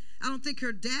education. I don't think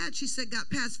her dad, she said, got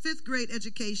past fifth grade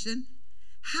education.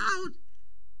 How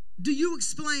do you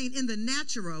explain in the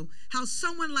natural how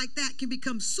someone like that can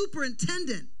become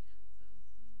superintendent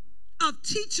of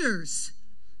teachers?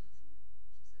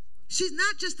 She's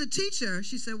not just a teacher.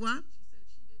 She said, what?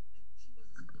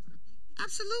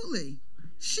 Absolutely.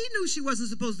 She knew she wasn't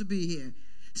supposed to be here.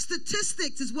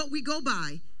 Statistics is what we go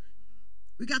by.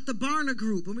 We got the Barna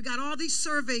group, and we got all these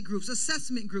survey groups,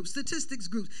 assessment groups, statistics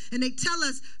groups, and they tell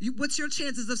us what's your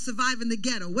chances of surviving the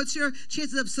ghetto? What's your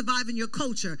chances of surviving your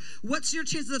culture? What's your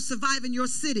chances of surviving your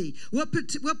city? What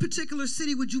particular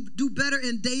city would you do better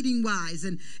in dating-wise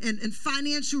and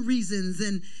financial reasons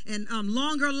and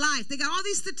longer life? They got all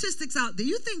these statistics out there.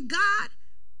 You think God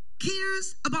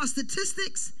cares about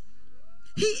statistics?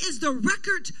 He is the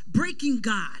record-breaking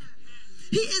God.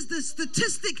 He is the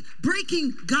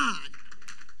statistic-breaking God.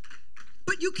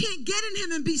 But you can't get in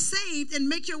him and be saved and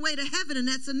make your way to heaven, and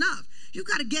that's enough. You've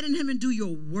got to get in him and do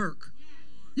your work.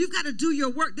 You've got to do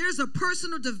your work. There's a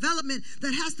personal development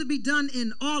that has to be done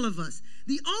in all of us.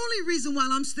 The only reason why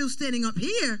I'm still standing up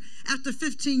here after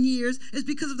 15 years is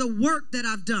because of the work that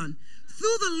I've done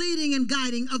through the leading and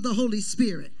guiding of the Holy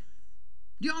Spirit.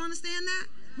 Do y'all understand that?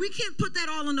 We can't put that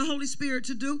all on the Holy Spirit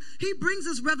to do. He brings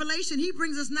us revelation. He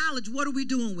brings us knowledge. What are we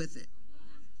doing with it?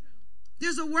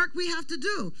 There's a work we have to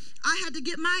do. I had to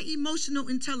get my emotional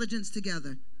intelligence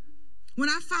together. When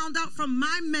I found out from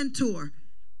my mentor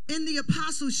in the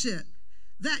apostleship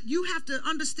that you have to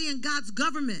understand God's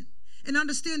government and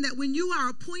understand that when you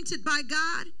are appointed by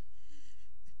God,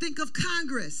 think of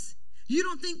Congress. You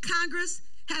don't think Congress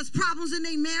has problems in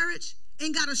their marriage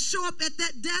and got to show up at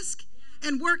that desk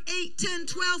and work 8, 10,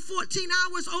 12, 14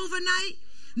 hours overnight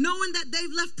knowing that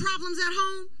they've left problems at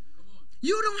home?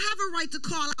 You don't have a right to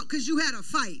call out because you had a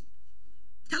fight.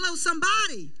 Hello,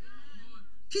 somebody.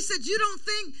 He said, you don't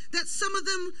think that some of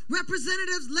them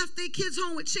representatives left their kids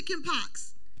home with chicken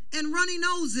pox and runny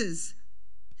noses?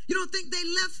 You don't think they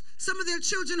left some of their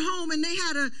children home and they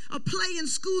had a play in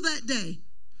school that day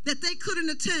that they couldn't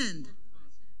attend?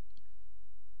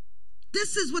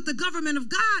 This is what the government of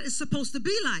God is supposed to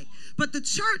be like. But the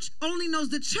church only knows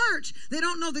the church. They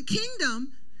don't know the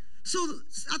kingdom. So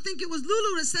I think it was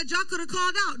Lulu that said y'all could have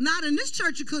called out. Not in this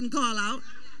church you couldn't call out.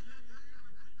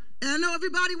 And I know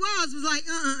everybody was like,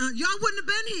 y'all wouldn't have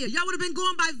been here. Y'all would have been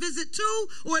going by visit 2,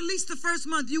 or at least the first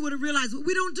month you would have realized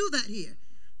we don't do that here.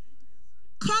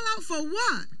 Call out for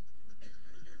what?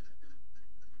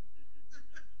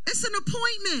 It's an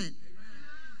appointment.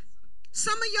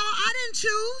 Some of y'all I didn't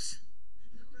choose.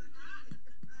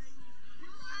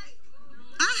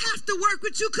 I have to work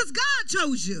with you because God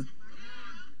chose you.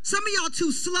 Some of y'all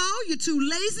too slow, you're too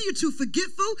lazy, you're too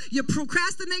forgetful, you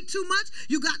procrastinate too much,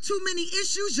 you got too many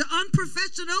issues, you're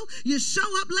unprofessional, you show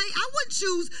up late. I wouldn't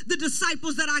choose the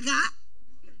disciples that I got.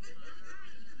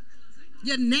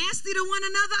 You're nasty to one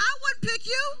another. I wouldn't pick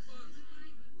you.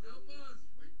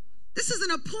 This is an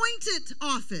appointed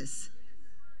office.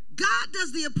 God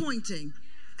does the appointing.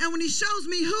 And when he shows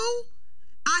me who,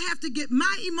 I have to get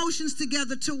my emotions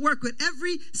together to work with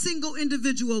every single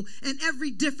individual and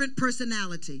every different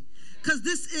personality. Because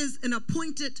this is an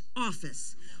appointed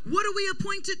office. What are we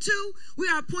appointed to? We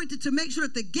are appointed to make sure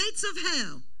that the gates of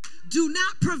hell do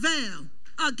not prevail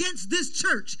against this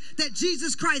church that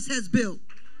Jesus Christ has built.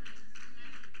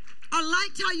 I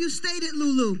liked how you stated,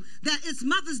 Lulu, that it's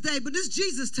Mother's Day, but it's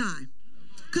Jesus time.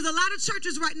 Because a lot of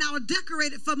churches right now are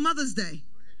decorated for Mother's Day.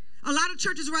 A lot of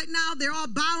churches right now, they're all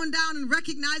bowing down and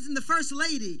recognizing the First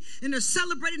Lady, and they're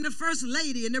celebrating the First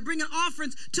Lady, and they're bringing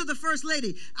offerings to the First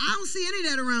Lady. I don't see any of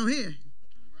that around here.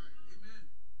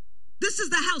 This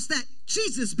is the house that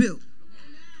Jesus built,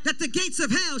 that the gates of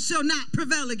hell shall not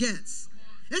prevail against.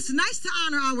 It's nice to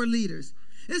honor our leaders.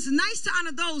 It's nice to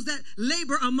honor those that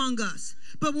labor among us.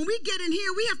 But when we get in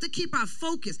here, we have to keep our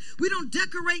focus. We don't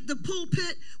decorate the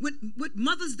pulpit with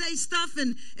Mother's Day stuff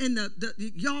and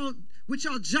y'all with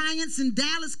y'all Giants and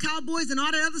Dallas Cowboys and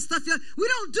all that other stuff. We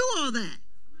don't do all that.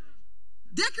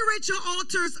 Decorate your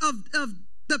altars of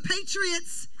the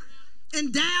Patriots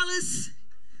and Dallas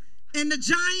and the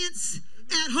Giants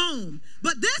at home.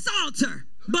 But this altar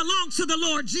belongs to the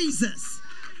Lord Jesus.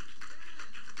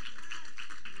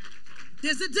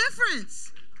 There's a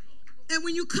difference. And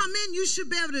when you come in, you should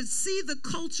be able to see the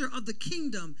culture of the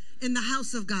kingdom in the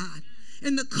house of God,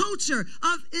 and the culture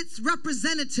of its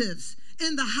representatives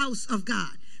in the house of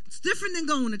God. It's different than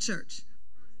going to church.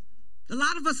 A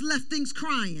lot of us left things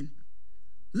crying,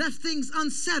 left things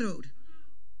unsettled.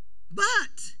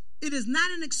 But it is not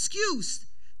an excuse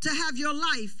to have your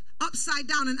life upside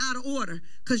down and out of order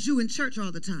because you in church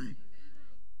all the time.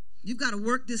 You've got to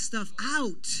work this stuff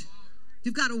out.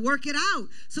 You've got to work it out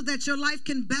so that your life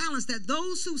can balance, that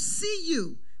those who see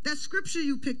you, that scripture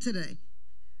you picked today.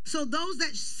 So those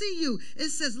that see you, it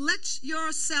says, let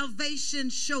your salvation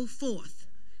show forth.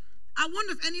 I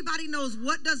wonder if anybody knows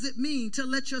what does it mean to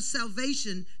let your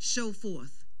salvation show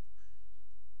forth.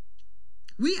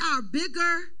 We are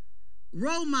bigger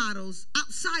role models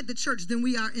outside the church than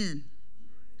we are in.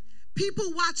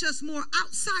 People watch us more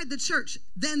outside the church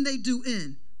than they do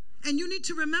in. And you need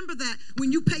to remember that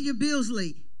when you pay your bills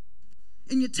late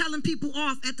and you're telling people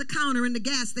off at the counter in the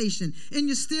gas station and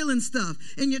you're stealing stuff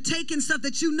and you're taking stuff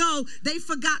that you know they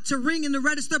forgot to ring in the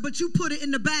register, but you put it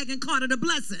in the bag and called it a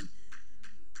blessing.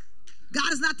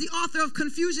 God is not the author of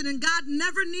confusion, and God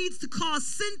never needs to cause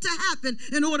sin to happen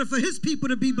in order for his people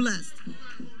to be blessed.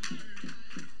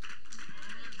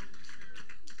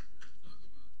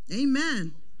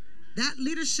 Amen. That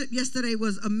leadership yesterday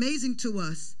was amazing to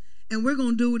us, and we're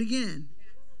going to do it again.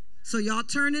 So y'all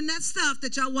turn in that stuff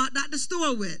that y'all walked out the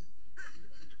store with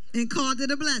and called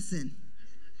it a blessing,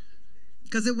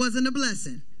 because it wasn't a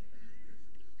blessing.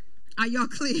 Are y'all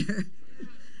clear?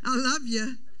 I love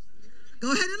you.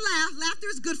 Go ahead and laugh. Laughter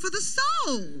is good for the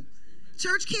soul.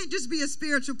 Church can't just be a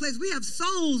spiritual place. We have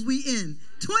souls we in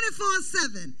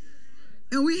 24/7.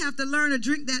 And we have to learn to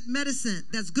drink that medicine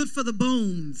that's good for the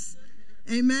bones.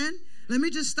 Amen. Let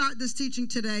me just start this teaching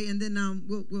today, and then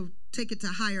we'll take it to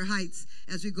higher heights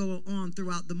as we go on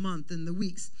throughout the month and the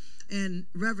weeks. And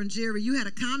Reverend Jerry, you had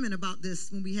a comment about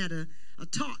this when we had a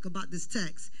talk about this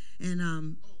text.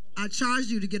 And I charged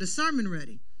you to get a sermon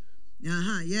ready.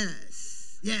 Yes.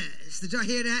 Yes. Did y'all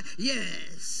hear that?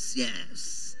 Yes.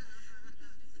 Yes.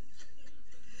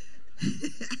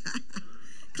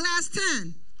 Class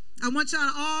 10. I want y'all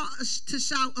all to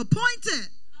shout, appointed. Appointed.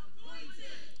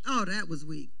 Oh, that was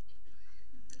weak.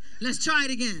 Let's try it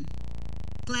again.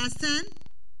 Class 10.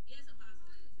 Yes,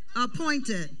 Apostle.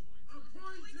 Appointed.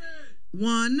 Appointed.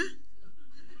 1,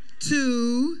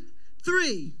 2,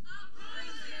 3.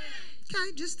 Appointed.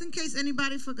 Okay, just in case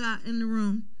anybody forgot in the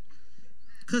room,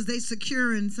 because they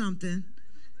securing something.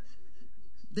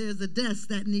 There's a desk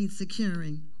that needs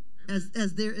securing, as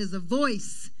there is a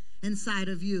voice inside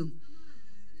of you.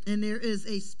 And there is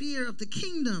a spear of the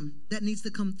kingdom that needs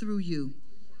to come through you.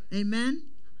 Amen?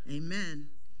 Amen.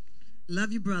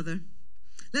 Love you, brother.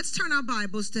 Let's turn our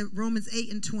Bibles to Romans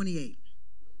 8 and 28.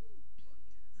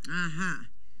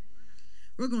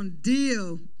 We're going to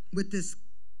deal with this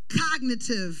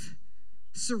cognitive,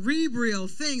 cerebral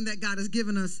thing that God has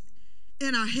given us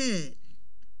in our head.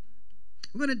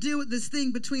 We're going to deal with this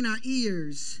thing between our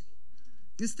ears,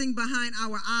 this thing behind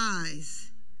our eyes,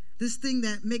 this thing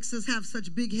that makes us have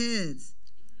such big heads.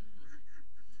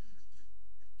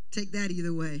 Take that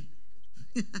either way.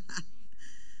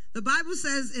 The Bible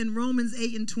says in Romans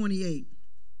 8 and 28,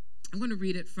 I'm going to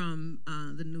read it from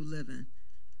the New Living.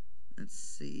 Let's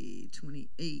see,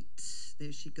 28.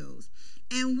 There she goes.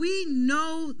 And we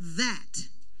know that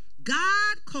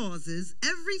God causes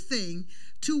everything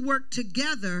to work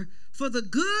together for the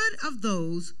good of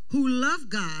those who love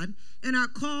God and are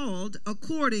called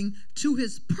according to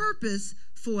his purpose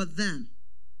for them.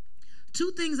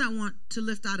 Two things I want to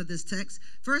lift out of this text.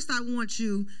 First, I want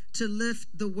you to lift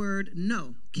the word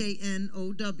know,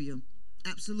 K-N-O-W.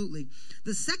 Absolutely.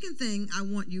 The second thing I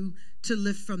want you to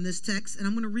lift from this text, and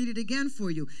I'm going to read it again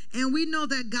for you. And we know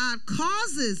that God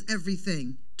causes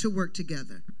everything to work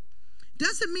together.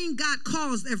 Doesn't mean God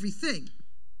caused everything.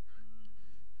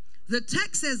 The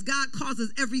text says God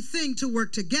causes everything to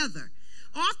work together.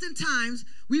 Oftentimes,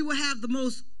 we will have the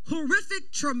most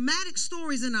horrific, traumatic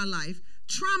stories in our life,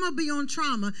 trauma beyond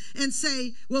trauma, and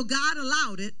say, well, God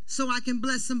allowed it so I can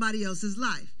bless somebody else's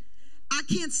life. I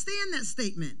can't stand that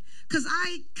statement, because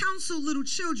I counsel little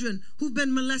children who've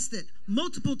been molested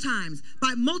multiple times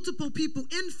by multiple people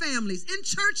in families, in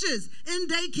churches, in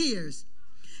daycares.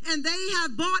 And they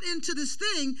have bought into this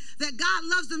thing that God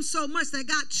loves them so much that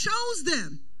God chose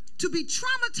them to be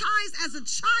traumatized as a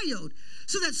child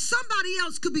so that somebody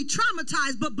else could be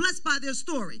traumatized but blessed by their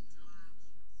story.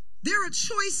 There are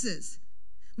choices.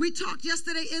 We talked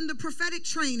yesterday in the prophetic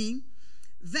training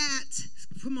that,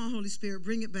 come on, Holy Spirit,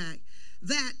 bring it back,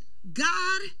 that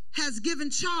God has given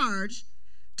charge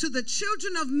to the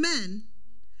children of men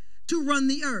to run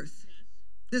the earth.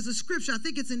 There's a scripture, I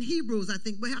think it's in Hebrews,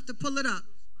 we have to pull it up.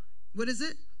 What is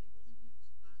it?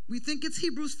 We think it's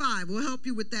Hebrews 5. We'll help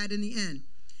you with that in the end.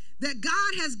 That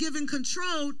God has given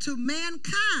control to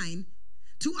mankind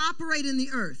to operate in the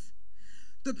earth.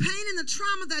 The pain and the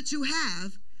trauma that you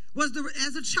have was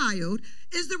as a child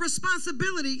is the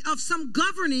responsibility of some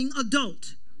governing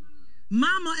adult.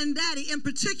 Mama and daddy in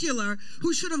particular,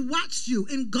 who should have watched you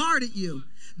and guarded you,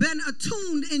 been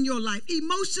attuned in your life,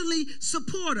 emotionally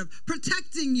supportive,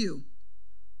 protecting you.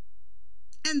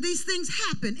 And these things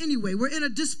happen anyway. We're in a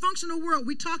dysfunctional world.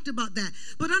 We talked about that.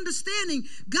 But understanding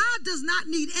God does not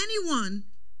need anyone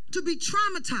to be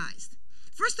traumatized.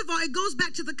 First of all, it goes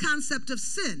back to the concept of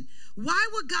sin. Why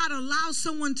would God allow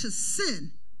someone to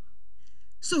sin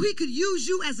so he could use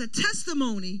you as a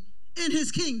testimony in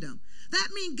his kingdom? That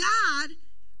means God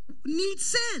needs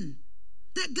sin.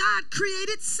 That God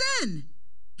created sin.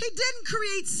 He didn't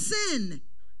create sin.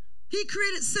 He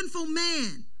created sinful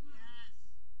man.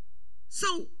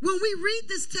 So when we read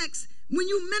this text, when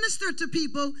you minister to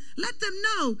people, let them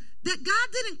know that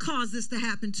God didn't cause this to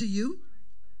happen to you.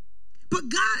 But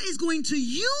God is going to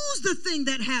use the thing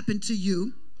that happened to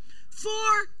you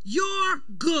for your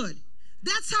good.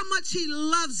 That's how much he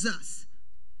loves us.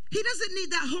 He doesn't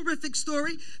need that horrific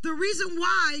story. The reason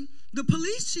why the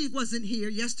police chief wasn't here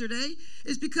yesterday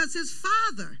is because his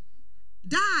father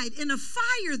died in a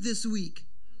fire this week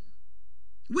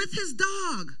with his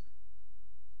dog.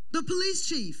 The police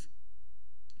chief.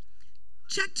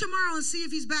 Check tomorrow and see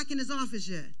if he's back in his office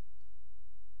yet.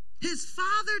 His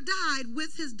father died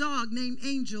with his dog named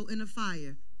Angel in a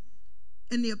fire.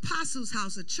 And the Apostles'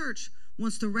 House, a church,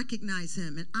 wants to recognize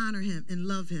him and honor him and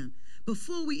love him.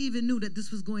 Before we even knew that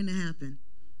this was going to happen,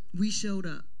 we showed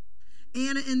up.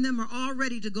 Anna and them are all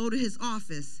ready to go to his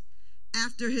office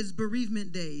after his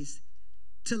bereavement days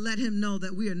to let him know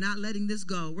that we are not letting this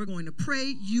go. We're going to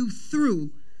pray you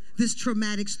through this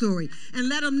traumatic story and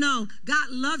let him know God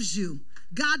loves you.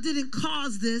 God didn't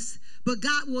cause this, but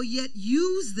God will yet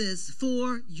use this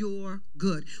for your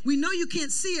good. We know you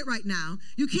can't see it right now.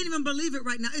 You can't even believe it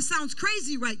right now. It sounds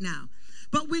crazy right now.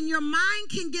 But when your mind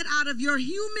can get out of your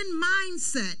human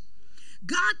mindset,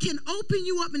 God can open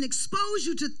you up and expose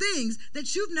you to things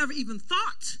that you've never even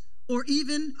thought or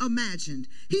even imagined.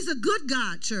 He's a good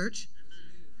God, church.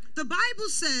 The Bible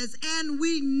says, and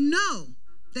we know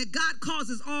that God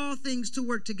causes all things to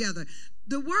work together.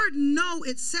 The word know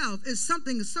itself is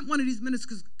something one of these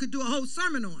ministers could do a whole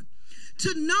sermon on.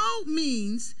 To know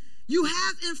means you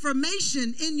have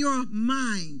information in your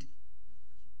mind.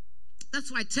 That's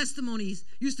why testimonies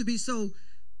used to be so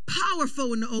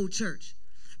powerful in the old church,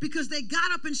 because they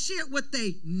got up and shared what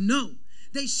they know.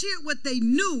 They shared what they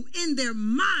knew in their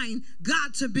mind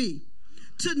God to be.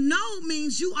 To know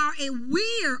means you are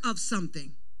aware of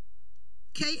something.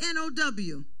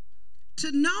 K-N-O-W.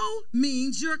 To know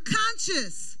means you're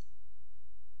conscious.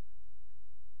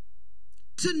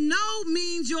 To know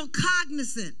means you're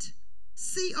cognizant.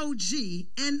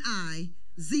 C-O-G-N-I-Z-A-N-T.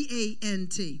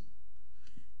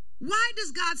 Why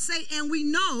does God say, and we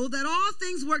know that all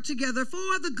things work together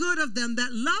for the good of them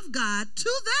that love God,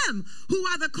 to them who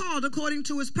are the called according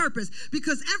to his purpose?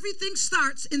 Because everything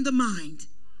starts in the mind.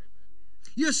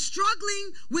 You're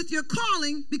struggling with your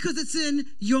calling because it's in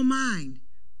your mind.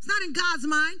 It's not in God's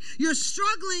mind. You're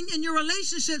struggling in your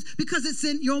relationships because it's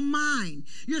in your mind.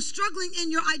 You're struggling in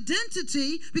your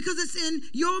identity because it's in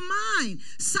your mind.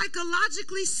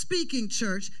 Psychologically speaking,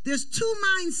 church, there's two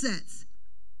mindsets.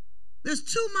 There's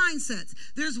two mindsets.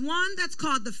 There's one that's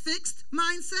called the fixed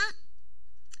mindset,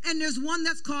 and there's one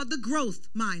that's called the growth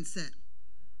mindset.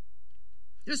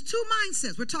 There's two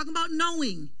mindsets. We're talking about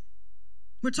knowing.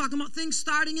 We're talking about things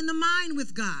starting in the mind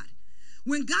with God.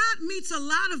 When God meets a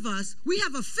lot of us, we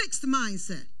have a fixed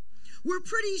mindset. We're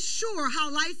pretty sure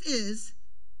how life is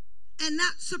and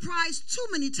not surprised too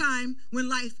many times when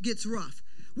life gets rough.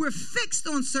 We're fixed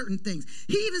on certain things.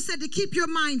 He even said to keep your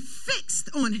mind fixed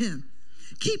on him.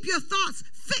 Keep your thoughts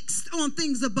fixed on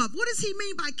things above. What does he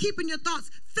mean by keeping your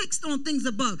thoughts fixed on things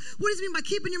above? What does he mean by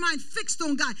keeping your mind fixed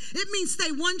on God? It means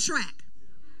stay one track.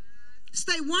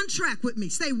 Stay one track with me.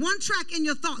 Stay one track in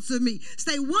your thoughts of me.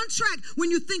 Stay one track when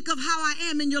you think of how I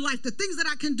am in your life, the things that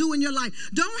I can do in your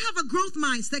life. Don't have a growth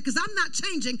mindset because I'm not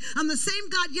changing. I'm the same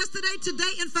God yesterday,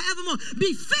 today, and forevermore.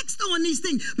 Be fixed on these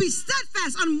things. Be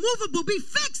steadfast, unmovable. Be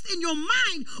fixed in your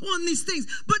mind on these things.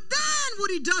 But then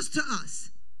what he does to us,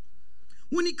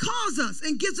 when he calls us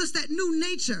and gives us that new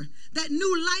nature, that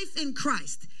new life in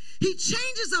Christ, he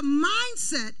changes a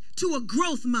mindset to a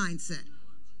growth mindset.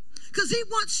 Because he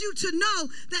wants you to know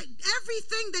that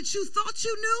everything that you thought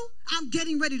you knew, I'm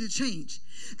getting ready to change.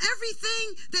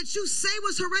 Everything that you say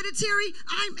was hereditary,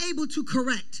 I'm able to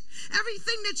correct.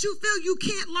 Everything that you feel you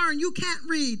can't learn, you can't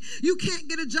read, you can't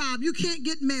get a job, you can't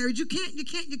get married, you can't.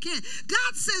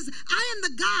 God says, I am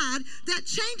the God that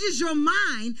changes your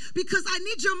mind because I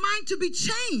need your mind to be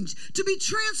changed, to be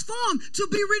transformed, to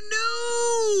be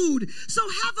renewed. So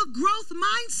have a growth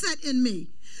mindset in me.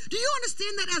 Do you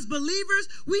understand that as believers,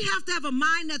 we have to have a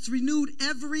mind that's renewed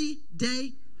every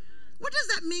day? What does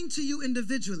that mean to you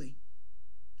individually?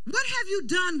 What have you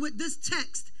done with this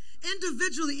text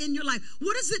individually in your life?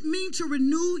 What does it mean to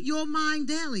renew your mind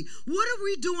daily? What are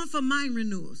we doing for mind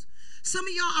renewals? Some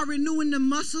of y'all are renewing the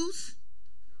muscles.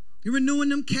 You're renewing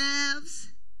them calves.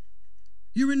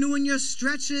 You're renewing your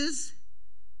stretches,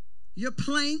 your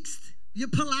planks, your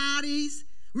Pilates.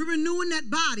 We're renewing that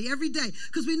body every day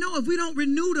because we know if we don't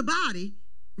renew the body,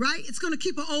 right, it's going to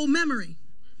keep an old memory.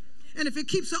 And if it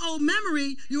keeps an old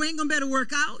memory, you ain't going to be able to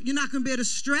work out. You're not going to be able to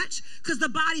stretch because the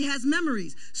body has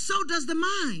memories. So does the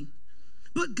mind.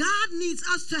 But God needs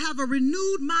us to have a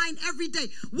renewed mind every day.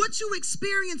 What you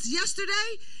experienced yesterday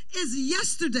is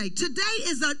yesterday. Today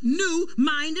is a new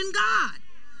mind in God.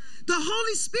 The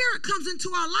Holy Spirit comes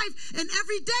into our life, and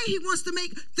every day he wants to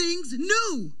make things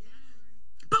new.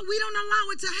 But we don't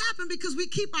allow it to happen because we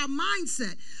keep our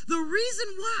mindset. The reason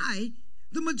why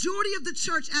the majority of the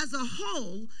church as a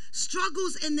whole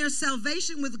struggles in their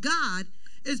salvation with God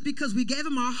is because we gave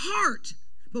him our heart,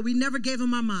 but we never gave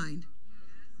him our mind.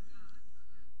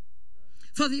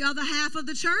 For the other half of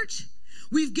the church,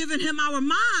 we've given him our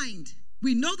mind.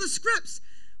 We know the scripts.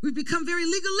 We've become very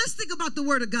legalistic about the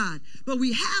word of God, but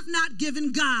we have not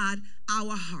given God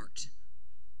our heart.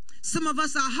 Some of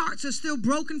us, our hearts are still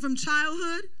broken from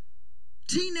childhood,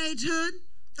 teenagehood,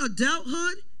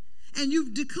 adulthood, and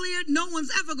you've declared no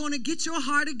one's ever going to get your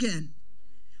heart again.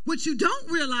 What you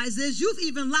don't realize is you've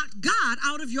even locked God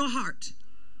out of your heart.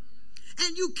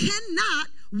 And you cannot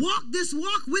walk this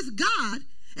walk with God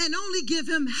and only give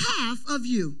him half of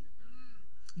you.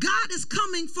 God is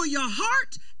coming for your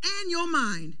heart and your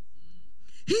mind.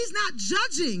 He's not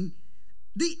judging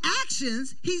the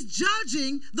actions, he's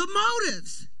judging the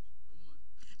motives.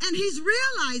 And he's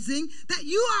realizing that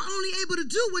you are only able to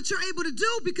do what you're able to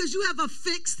do because you have a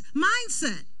fixed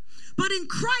mindset. But in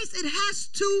Christ, it has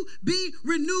to be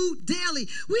renewed daily.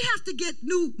 We have to get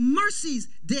new mercies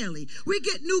daily. We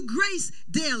get new grace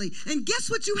daily. And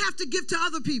guess what you have to give to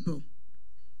other people?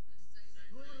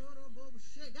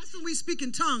 That's when we speak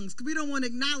in tongues because we don't want to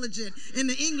acknowledge it in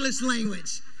the English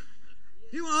language.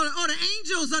 You want, the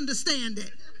angels understand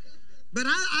it. But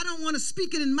I don't want to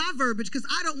speak it in my verbiage because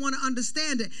I don't want to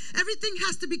understand it. Everything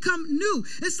has to become new.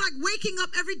 It's like waking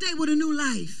up every day with a new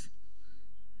life.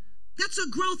 That's a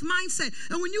growth mindset.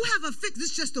 And when you have a fix,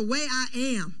 this is just the way I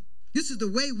am. This is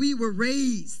the way we were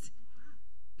raised.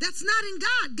 That's not in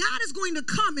God. God is going to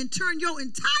come and turn your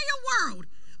entire world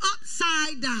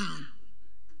upside down.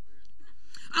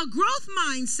 A growth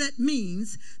mindset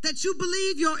means that you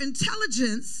believe your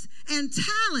intelligence and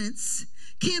talents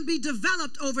can be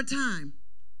developed over time.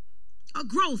 A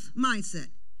growth mindset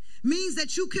means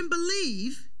that you can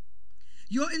believe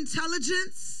your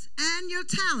intelligence and your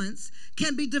talents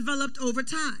can be developed over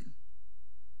time.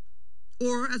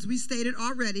 Or, as we stated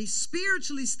already,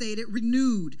 spiritually stated,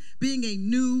 renewed, being a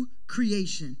new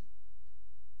creation.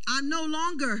 I'm no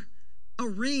longer a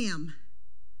ram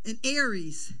and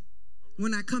Aries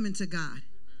when I come into God.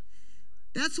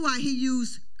 That's why he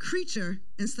used creature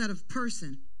instead of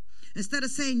person. Instead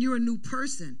of saying you're a new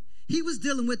person, he was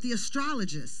dealing with the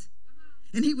astrologists.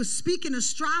 And he was speaking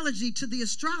astrology to the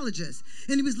astrologists.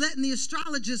 And he was letting the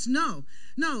astrologists know,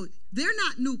 no, they're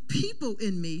not new people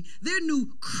in me. They're new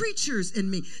creatures in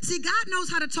me. See, God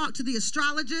knows how to talk to the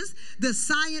astrologists, the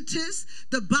scientists,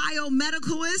 the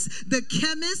biomedicalists, the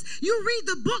chemists. You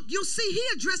read the book, you'll see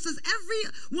he addresses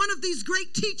every one of these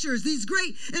great teachers, these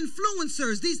great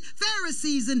influencers, these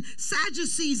Pharisees and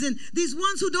Sadducees, and these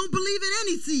ones who don't believe in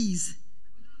any seas.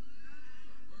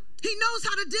 He knows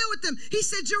how to deal with them. He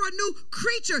said, you're a new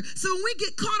creature. So when we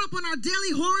get caught up on our daily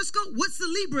horoscope, what's the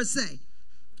Libra say?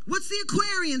 What's the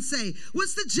Aquarian say?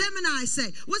 What's the Gemini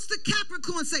say? What's the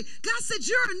Capricorn say? God said,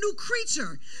 you're a new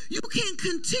creature. You can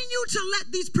continue to let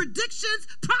these predictions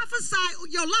prophesy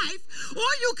your life, or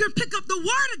you can pick up the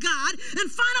word of God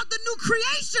and find out the new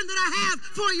creation that I have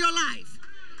for your life.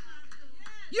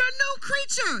 You're a new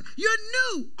creature. You're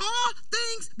new. All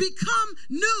things become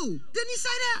new. Didn't he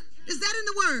say that? Is that in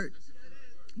the word?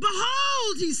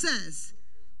 Behold, he says,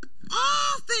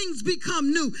 all things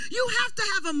become new. You have to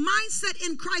have a mindset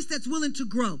in Christ that's willing to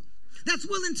grow, that's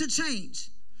willing to change.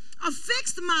 A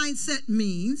fixed mindset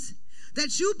means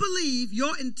that you believe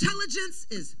your intelligence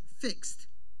is fixed.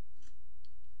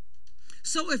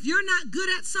 So if you're not good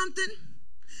at something,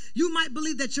 you might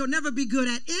believe that you'll never be good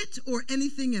at it or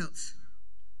anything else.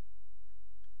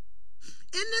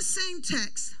 In the same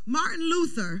text, Martin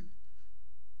Luther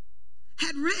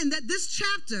had written that this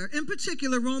chapter, in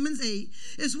particular, Romans 8,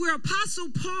 is where Apostle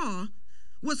Paul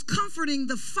was comforting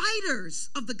the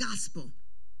fighters of the gospel.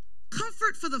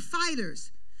 Comfort for the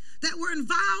fighters that were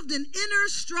involved in inner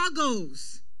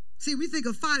struggles. See, we think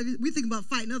of fighting, we think about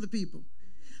fighting other people.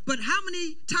 But how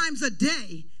many times a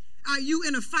day are you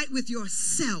in a fight with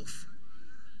yourself?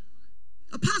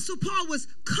 Apostle Paul was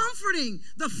comforting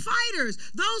the fighters,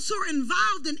 those who are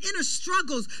involved in inner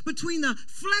struggles between the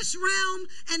flesh realm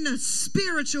and the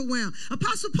spiritual realm.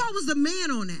 Apostle Paul was the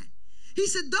man on that. He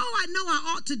said, though I know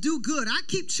I ought to do good, I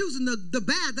keep choosing the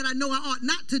bad that I know I ought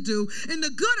not to do, and the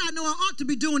good I know I ought to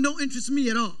be doing don't interest me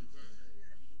at all.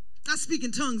 I speak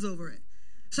in tongues over it,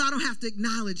 so I don't have to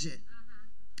acknowledge it.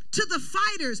 To the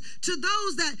fighters, to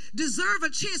those that deserve a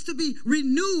chance to be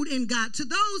renewed in God, to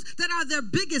those that are their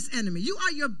biggest enemy. You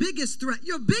are your biggest threat,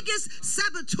 your biggest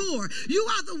saboteur. You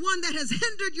are the one that has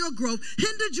hindered your growth,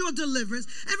 hindered your deliverance.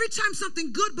 Every time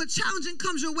something good but challenging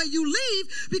comes your way, you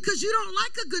leave because you don't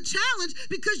like a good challenge,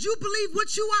 because you believe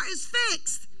what you are is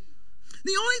fixed.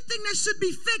 The only thing that should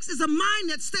be fixed is a mind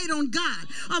that stayed on God,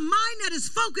 a mind that is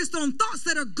focused on thoughts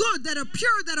that are good, that are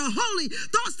pure, that are holy,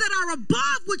 thoughts that are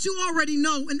above what you already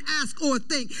know and ask or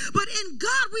think. But in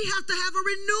God, we have to have a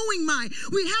renewing mind.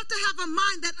 We have to have a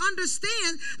mind that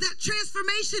understands that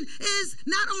transformation is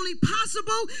not only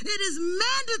possible, it is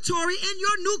mandatory in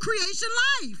your new creation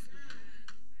life.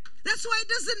 That's why it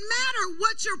doesn't matter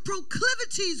what your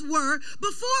proclivities were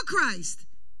before Christ.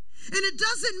 And it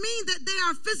doesn't mean that they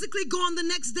are physically gone the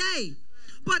next day.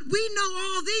 But we know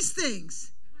all these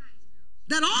things,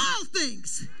 that all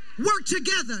things work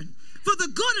together for the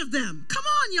good of them. Come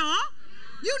on, y'all.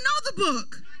 You know the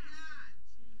book.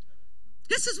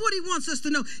 This is what he wants us to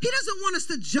know. He doesn't want us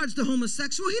to judge the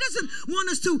homosexual. He doesn't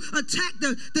want us to attack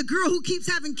the girl who keeps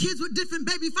having kids with different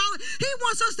baby fathers. He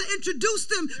wants us to introduce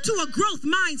them to a growth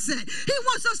mindset. He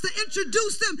wants us to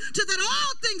introduce them to that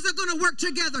all things are going to work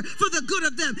together for the good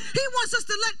of them. He wants us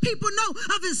to let people know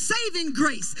of his saving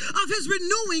grace, of his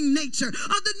renewing nature,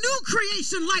 of the new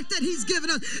creation life that he's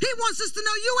given us. He wants us to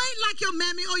know you ain't like your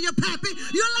mammy or your pappy.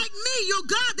 You're like me, your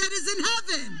God that is in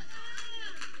heaven.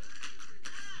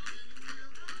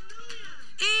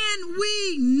 And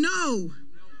we know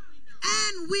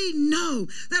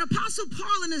that Apostle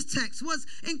Paul in his text was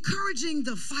encouraging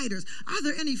the fighters. Are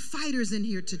there any fighters in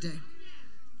here today?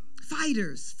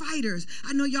 Fighters.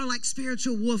 I know y'all like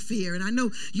spiritual warfare, and I know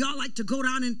y'all like to go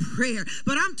down in prayer,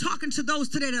 but I'm talking to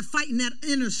those today that fight in that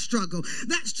inner struggle,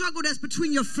 that struggle that's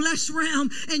between your flesh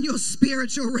realm and your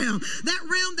spiritual realm, that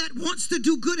realm that wants to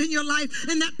do good in your life,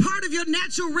 and that part of your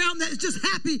natural realm that is just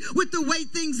happy with the way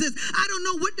things is. I don't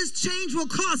know what this change will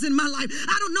cause in my life.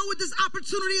 I don't know what this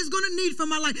opportunity is going to need for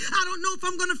my life. I don't know if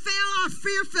I'm going to fail. I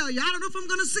fear failure. I don't know if I'm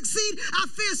going to succeed.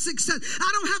 I fear success. I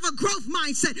don't have a growth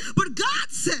mindset, but God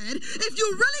said, if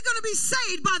you're really going to be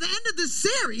saved by the end of this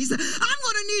series, I'm going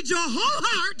to need your whole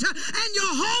heart and your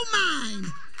whole mind.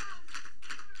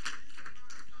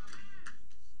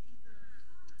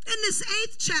 In this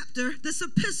 8th chapter, this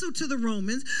epistle to the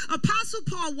Romans, Apostle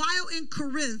Paul, while in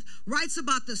Corinth, writes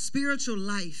about the spiritual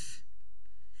life.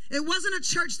 It wasn't a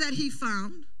church that he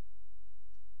found.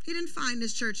 He didn't find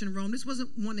this church in Rome. This wasn't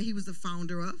one that he was the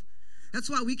founder of. That's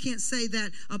why we can't say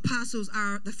that apostles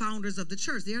are the founders of the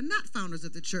church. They are not founders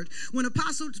of the church. When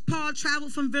Apostle Paul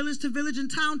traveled from village to village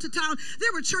and town to town,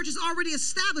 there were churches already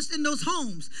established in those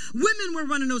homes. Women were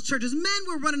running those churches. Men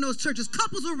were running those churches.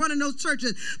 Couples were running those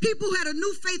churches. People who had a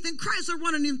new faith in Christ are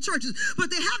running them churches.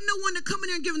 But they have no one to come in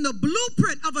there and give them the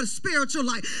blueprint of a spiritual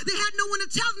life. They had no one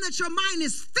to tell them that your mind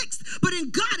is fixed. But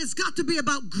in God, it's got to be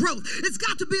about growth. It's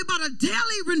got to be about a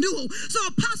daily renewal. So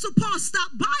Apostle Paul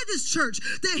stopped by this church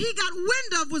that he got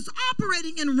wind of was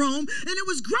operating in Rome, and it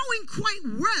was growing quite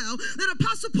well, that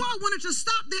Apostle Paul wanted to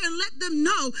stop there and let them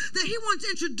know that he wanted to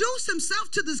introduce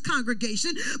himself to this congregation,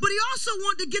 but he also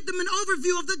wanted to give them an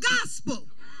overview of the gospel.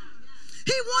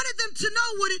 He wanted them to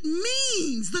know what it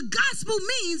means, the gospel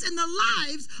means in the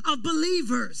lives of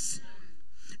believers.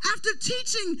 After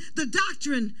teaching the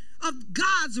doctrine of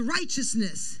God's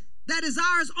righteousness that is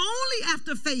ours only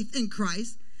after faith in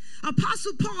Christ,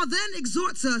 Apostle Paul then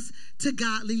exhorts us to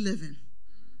godly living.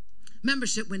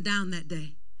 Membership went down that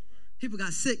day. People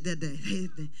got sick that day.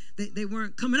 They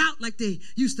weren't coming out like they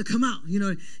used to come out. You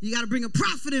know, you got to bring a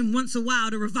prophet in once a while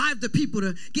to revive the people,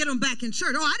 to get them back in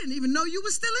church. Oh, I didn't even know you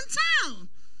were still in town.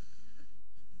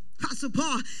 Apostle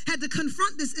Paul had to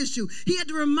confront this issue. He had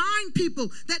to remind people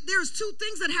that there's two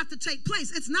things that have to take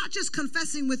place. It's not just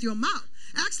confessing with your mouth.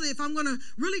 Actually, if I'm going to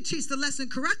really teach the lesson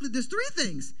correctly, there's three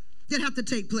things that have to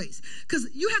take place. Because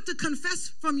you have to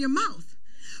confess from your mouth.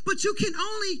 But you can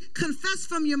only confess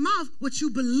from your mouth what you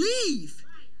believe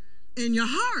in your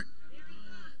heart.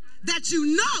 That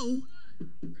you know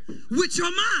with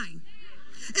your mind.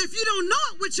 If you don't know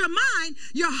it with your mind,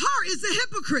 your heart is a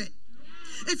hypocrite.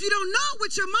 If you don't know it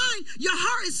with your mind, your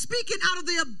heart is speaking out of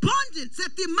the abundance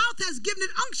that the mouth has given it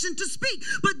unction to speak.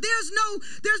 But there's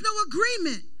no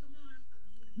agreement.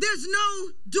 There's no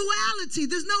duality.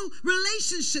 There's no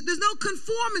relationship. There's no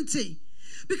conformity.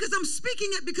 Because I'm speaking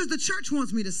it because the church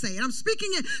wants me to say it. I'm speaking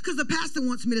it because the pastor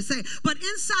wants me to say it. But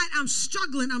inside, I'm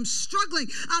struggling. I'm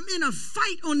in a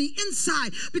fight on the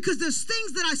inside because there's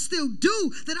things that I still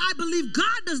do that I believe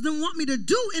God doesn't want me to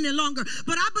do any longer.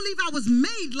 But I believe I was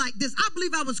made like this. I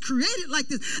believe I was created like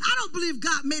this. I don't believe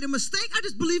God made a mistake. I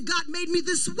just believe God made me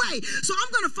this way. So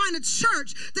I'm going to find a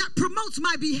church that promotes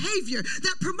my behavior,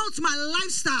 that promotes my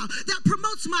lifestyle, that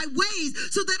promotes my ways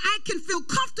so that I can feel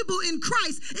comfortable in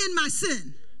Christ in my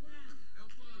sin.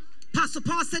 Apostle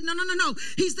Paul said, no.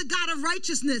 He's the God of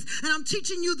righteousness. And I'm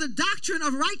teaching you the doctrine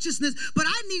of righteousness. But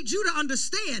I need you to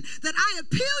understand that I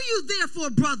appeal you, therefore,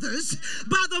 brothers,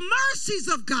 by the mercies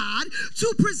of God,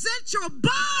 to present your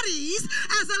bodies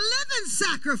as a living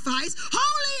sacrifice,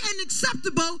 holy and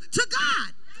acceptable to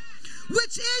God,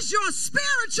 which is your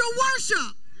spiritual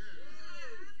worship.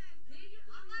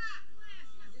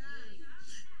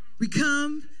 We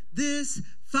come this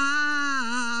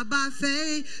far by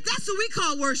faith. That's what we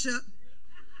call worship.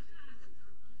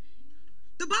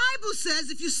 The Bible says,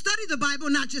 if you study the Bible,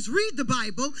 not just read the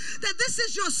Bible, that this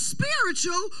is your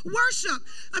spiritual worship,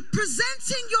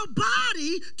 presenting your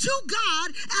body to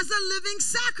God as a living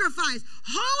sacrifice.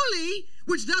 Holy,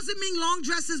 which doesn't mean long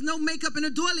dresses, no makeup, and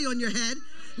a doily on your head.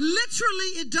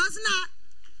 Literally, it does not.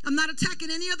 I'm not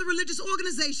attacking any other religious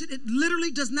organization. It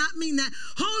literally does not mean that.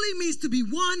 Holy means to be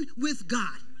one with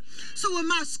God. So when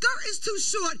my skirt is too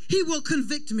short, he will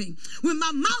convict me. When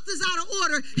my mouth is out of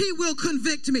order, he will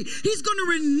convict me. He's going to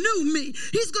renew me.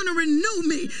 He's going to renew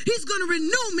me. He's going to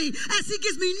renew me as he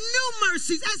gives me new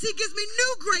mercies, as he gives me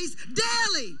new grace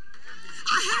daily.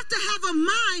 I have to have a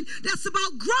mind that's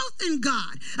about growth in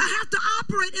God. I have to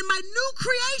operate in my new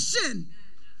creation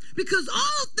because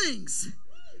all things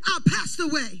are passed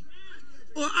away.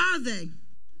 Or are they?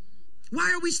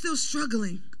 Why are we still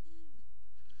struggling?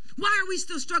 Why are we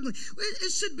still struggling?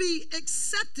 It should be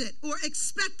accepted or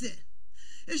expected.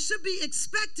 It should be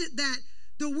expected that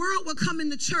the world will come in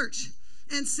the church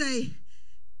and say,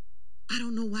 I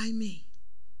don't know why me.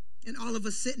 And all of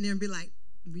us sitting there and be like,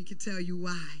 we can tell you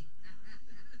why.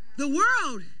 The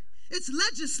world, its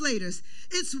legislators,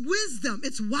 its wisdom,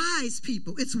 its wise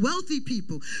people, its wealthy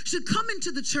people should come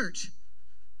into the church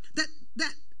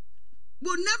that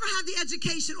will never have the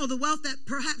education or the wealth that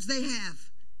perhaps they have.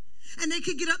 And they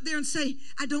could get up there and say,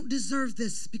 I don't deserve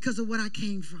this because of what I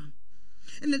came from.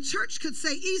 And the church could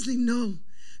say easily, no,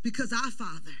 because our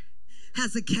Father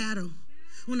has a cattle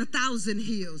on 1,000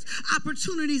 hills.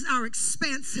 Opportunities are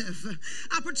expansive.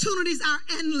 Opportunities are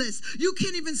endless. You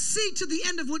can't even see to the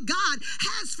end of what God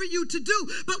has for you to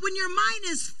do. But when your mind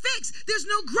is fixed, there's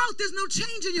no growth. There's no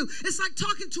change in you. It's like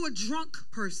talking to a drunk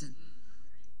person.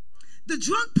 The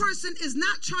drunk person is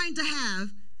not trying to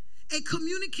have a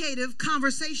communicative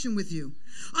conversation with you.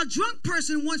 A drunk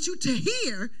person wants you to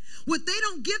hear what they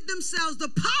don't give themselves the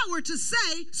power to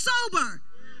say sober.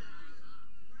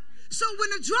 So when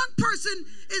a drunk person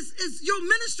is your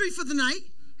ministry for the night,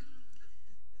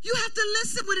 you have to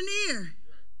listen with an ear.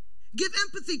 Give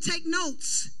empathy, take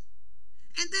notes.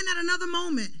 And then at another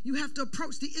moment, you have to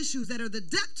approach the issues that are the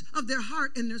depth of their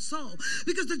heart and their soul.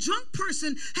 Because the drunk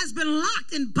person has been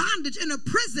locked in bondage in a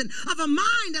prison of a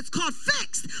mind that's called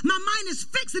fixed. My mind is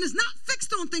fixed, and it's not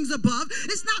fixed on things above.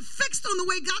 It's not fixed on the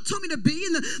way God told me to be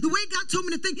and the way God told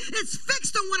me to think. It's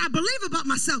fixed on what I believe about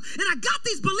myself. And I got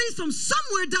these beliefs from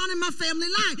somewhere down in my family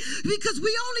line. Because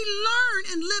we only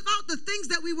learn and live out the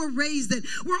things that we were raised in.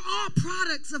 We're all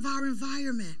products of our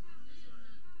environment.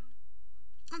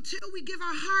 Until we give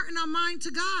our heart and our mind to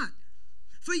God.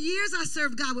 For years, I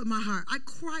served God with my heart. I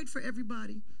cried for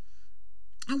everybody.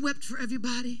 I wept for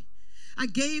everybody. I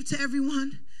gave to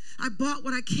everyone. I bought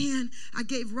what I can. I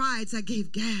gave rides. I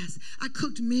gave gas. I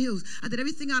cooked meals. I did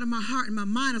everything out of my heart and my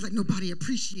mind. I was like, nobody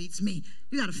appreciates me.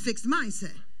 You got a fixed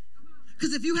mindset.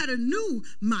 Because if you had a new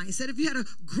mindset, if you had a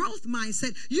growth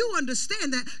mindset, you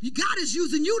understand that God is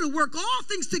using you to work all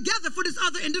things together for this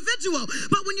other individual.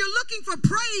 But when you're looking for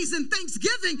praise and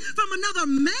thanksgiving from another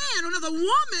man, another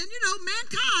woman,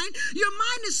 mankind, your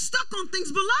mind is stuck on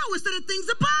things below instead of things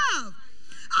above.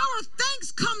 Our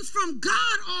thanks comes from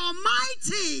God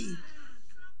Almighty.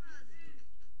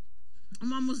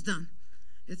 I'm almost done.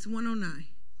 It's 1:09.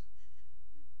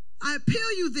 I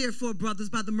appeal you, therefore, brothers,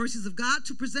 by the mercies of God,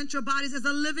 to present your bodies as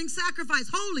a living sacrifice,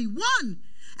 holy, one,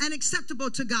 and acceptable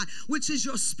to God, which is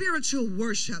your spiritual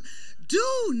worship.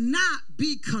 Do not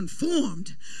be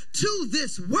conformed to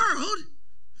this world,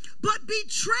 but be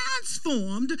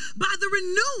transformed by the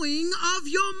renewing of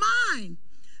your mind,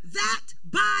 that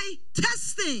by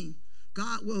testing.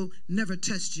 God will never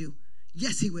test you.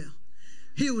 Yes, he will.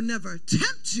 He will never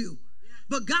tempt you,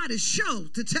 but God is sure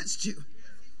to test you.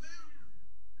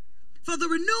 For the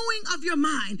renewing of your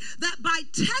mind, that by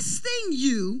testing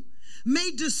you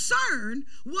may discern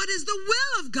what is the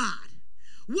will of God,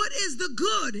 what is the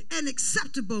good and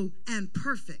acceptable and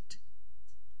perfect.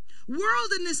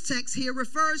 World in this text here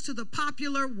refers to the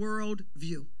popular world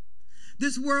view.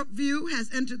 This world view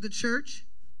has entered the church,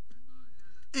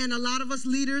 and a lot of us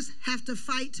leaders have to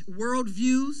fight world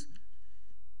views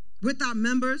with our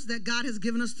members that God has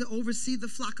given us to oversee the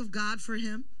flock of God for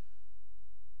him.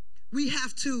 We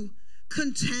have to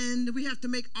contend. We have to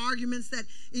make arguments that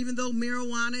even though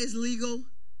marijuana is legal,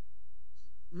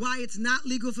 why it's not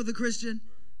legal for the Christian,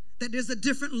 that there's a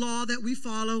different law that we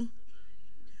follow.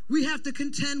 We have to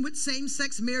contend with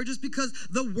same-sex marriages because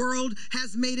the world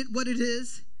has made it what it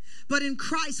is. But in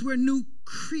Christ, we're new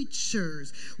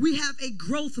creatures. We have a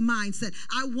growth mindset.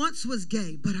 I once was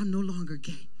gay, but I'm no longer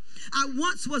gay. I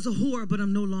once was a whore, but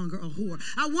I'm no longer a whore.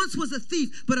 I once was a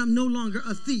thief, but I'm no longer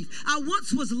a thief. I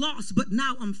once was lost, but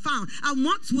now I'm found. I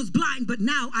once was blind, but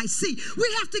now I see.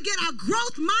 We have to get our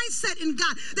growth mindset in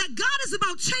God, that God is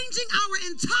about changing our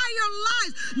entire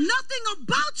lives. Nothing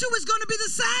about you is going to be the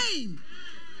same.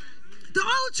 The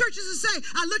old churches would say,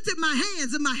 I looked at my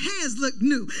hands and my hands looked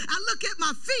new. I look at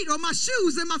my feet or my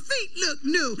shoes and my feet look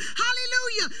new.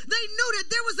 Hallelujah. They knew that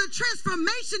there was a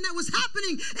transformation that was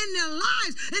happening in their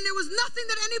lives, and there was nothing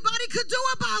that anybody could do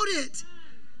about it.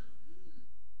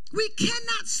 We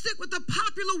cannot stick with the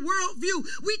popular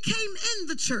worldview. We came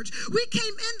in the church. We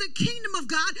came in the kingdom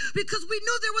of God because we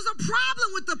knew there was a problem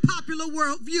with the popular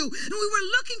worldview. And we were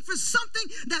looking for something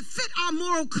that fit our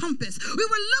moral compass. We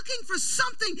were looking for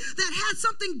something that had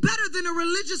something better than a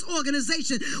religious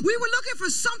organization. We were looking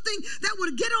for something that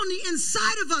would get on the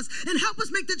inside of us and help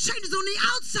us make the changes on the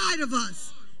outside of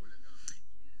us.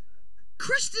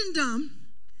 Christendom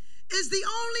is the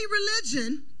only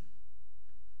religion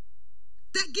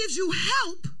that gives you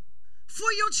help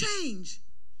for your change.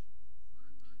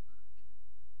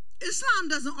 Islam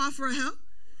doesn't offer a help.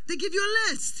 They give you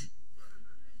a list.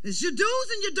 It's your do's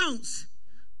and your don'ts.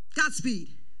 Godspeed.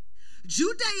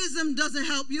 Judaism doesn't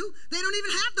help you. They don't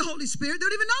even have the Holy Spirit. They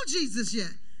don't even know Jesus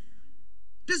yet.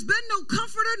 There's been no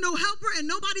comforter, no helper, and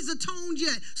nobody's atoned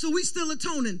yet. So we still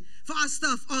atoning for our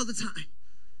stuff all the time.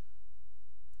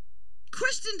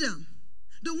 Christendom,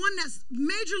 the one that's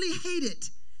majorly hated,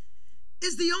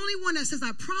 is the only one that says,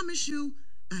 I promise you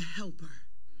a helper.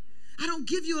 I don't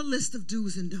give you a list of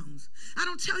do's and don'ts. I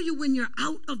don't tell you when you're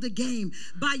out of the game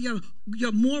by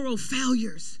your moral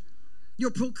failures,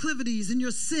 your proclivities and your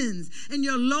sins and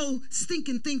your low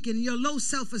stinking thinking, your low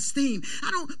self-esteem. I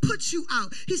don't put you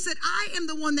out. He said, I am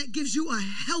the one that gives you a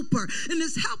helper. And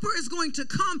this helper is going to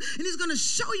come and he's going to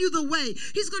show you the way.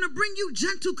 He's going to bring you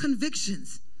gentle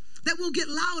convictions. that will get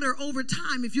louder over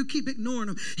time if you keep ignoring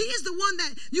him. He is the one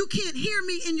that you can't hear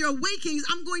me in your wakings.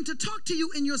 I'm going to talk to you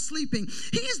in your sleeping.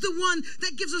 He is the one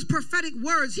that gives us prophetic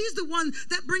words. He's the one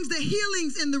that brings the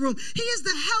healings in the room. He is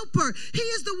the helper. He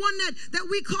is the one that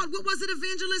we called, what was it,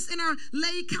 evangelist, in our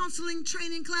lay counseling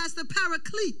training class, the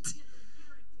paraclete.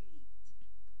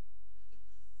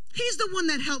 He's the one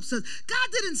that helps us.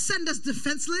 God didn't send us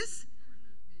defenseless.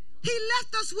 He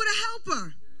left us with a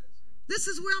helper. This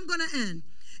is where I'm going to end.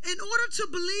 In order to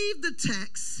believe the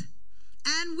text,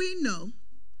 and we know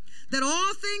that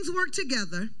all things work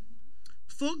together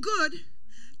for good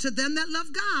to them that love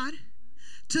God,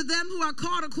 to them who are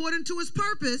called according to his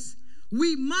purpose,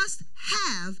 we must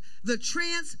have the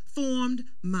transformed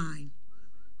mind.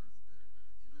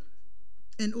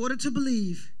 In order to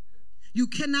believe, you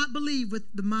cannot believe with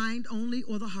the mind only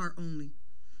or the heart only.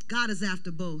 God is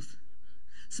after both.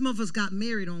 Some of us got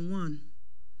married on one.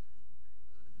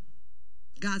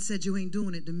 God said, you ain't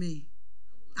doing it to me.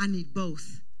 I need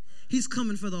both. He's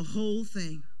coming for the whole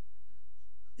thing.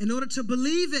 In order to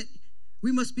believe it,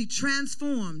 we must be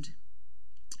transformed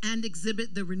and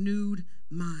exhibit the renewed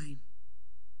mind.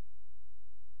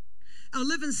 A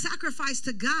living sacrifice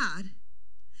to God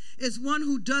is one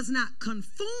who does not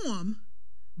conform,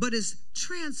 but is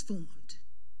transformed.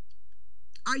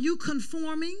 Are you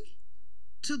conforming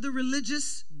to the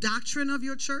religious doctrine of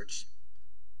your church?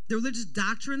 The religious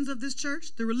doctrines of this church,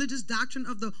 the religious doctrine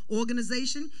of the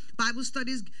organization. Bible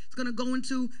studies is going to go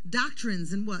into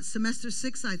doctrines in what? Semester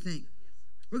 6, I think.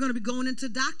 We're going to be going into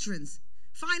doctrines.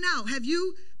 Find out, have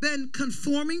you been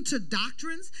conforming to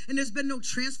doctrines and there's been no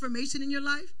transformation in your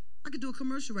life? I could do a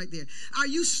commercial right there. Are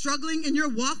you struggling in your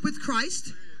walk with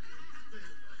Christ?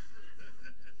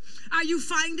 Are you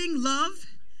finding love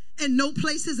in no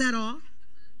places at all?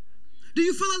 Do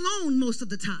you feel alone most of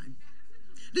the time?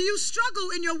 Do you struggle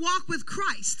in your walk with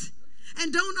Christ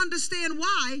and don't understand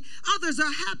why others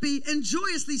are happy and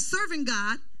joyously serving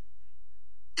God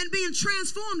and being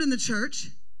transformed in the church,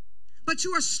 but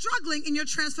you are struggling in your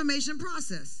transformation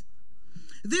process?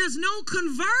 There's no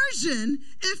conversion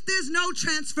if there's no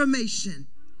transformation.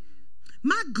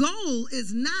 My goal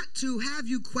is not to have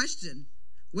you question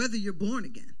whether you're born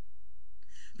again,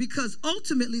 because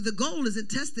ultimately the goal isn't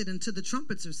tested until the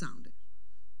trumpets are sounded.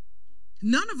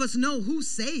 None of us know who's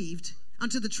saved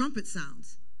until the trumpet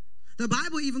sounds. The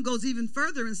Bible even goes even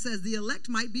further and says the elect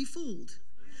might be fooled.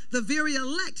 The very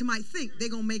elect might think they're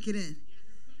going to make it in.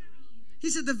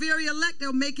 He said the very elect,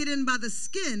 they'll make it in by the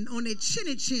skin on their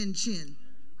chinny chin.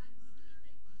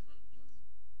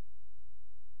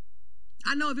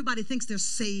 I know everybody thinks they're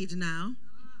saved now,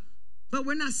 but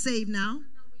we're not saved now.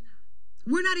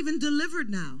 We're not even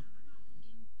delivered now.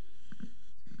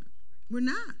 We're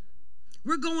not.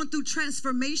 We're going through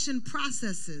transformation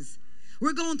processes.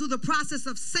 We're going through the process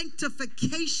of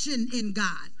sanctification in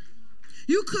God.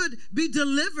 You could be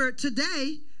delivered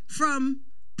today from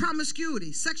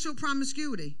promiscuity, sexual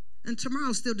promiscuity, and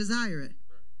tomorrow still desire it.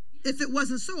 If it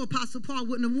wasn't so, Apostle Paul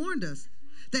wouldn't have warned us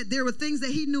that there were things that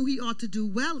he knew he ought to do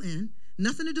well in.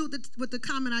 Nothing to do with the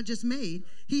comment I just made.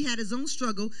 He had his own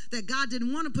struggle that God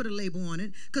didn't want to put a label on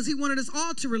it because he wanted us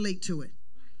all to relate to it.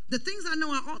 The things I know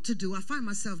I ought to do, I find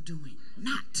myself doing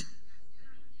not.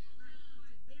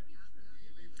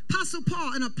 Apostle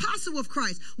Paul, an apostle of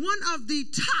Christ, one of the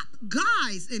top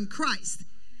guys in Christ.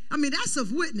 I mean, that's a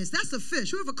witness. That's a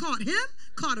fish. Whoever caught him,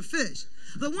 caught a fish.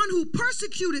 The one who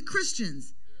persecuted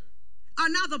Christians are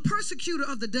now the persecutor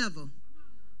of the devil.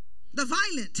 The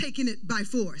violent taking it by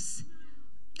force.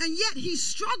 And yet he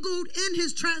struggled in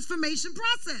his transformation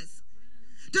process.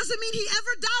 Doesn't mean he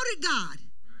ever doubted God.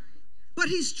 But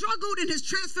he struggled in his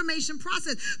transformation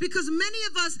process because many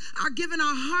of us are giving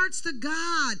our hearts to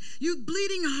God. You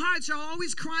bleeding hearts are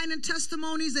always crying in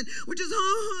testimonies and we're just,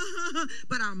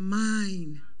 but our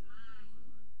mind.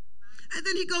 And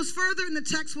then he goes further in the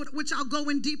text, which I'll go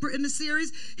in deeper in the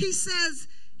series. He says,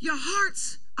 your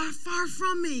hearts are far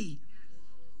from me.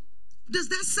 Does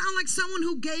that sound like someone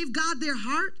who gave God their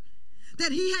heart?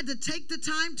 That he had to take the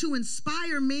time to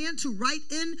inspire man to write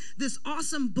in this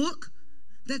awesome book?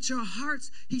 That your hearts,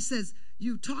 he says,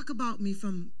 you talk about me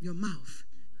from your mouth,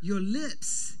 your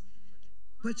lips,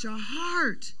 but your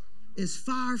heart is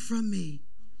far from me.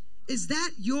 Is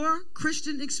that your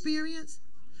Christian experience?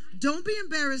 Don't be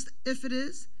embarrassed if it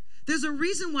is. There's a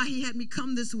reason why he had me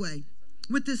come this way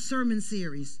with this sermon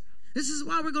series. This is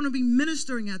why we're going to be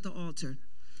ministering at the altar.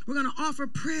 We're going to offer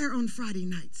prayer on Friday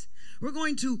nights. We're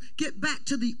going to get back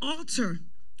to the altar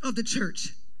of the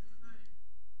church.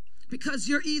 Because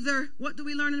you're either, what did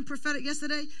we learn in prophetic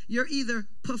yesterday? You're either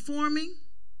performing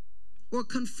or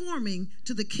conforming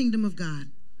to the kingdom of God.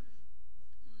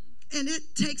 And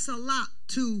it takes a lot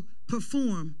to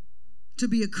perform, to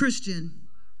be a Christian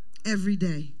every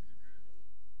day.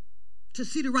 To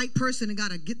see the right person and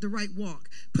got to get the right walk.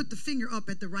 Put the finger up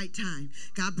at the right time.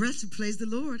 God bless you. Praise the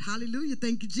Lord. Hallelujah.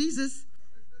 Thank you, Jesus.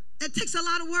 It takes a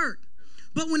lot of work.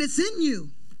 But when it's in you,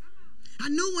 I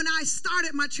knew when I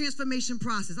started my transformation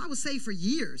process, I was saved for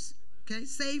years. Okay?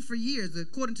 Saved for years,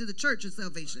 according to the Church of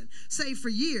Salvation. Saved for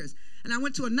years. And I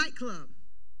went to a nightclub.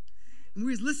 And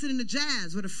we was listening to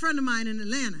jazz with a friend of mine in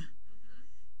Atlanta.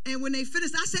 And when they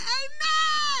finished, I said,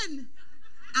 amen.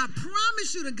 I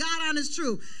promise you, the God honest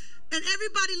truth. And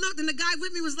everybody looked, and the guy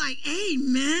with me was like,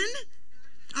 amen.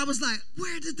 I was like,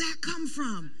 where did that come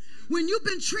from? When you've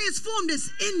been transformed, it's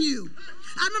in you.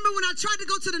 I remember when I tried to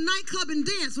go to the nightclub and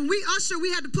dance. When we usher,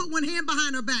 we had to put one hand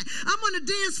behind our back. I'm on the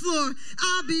dance floor.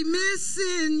 I'll be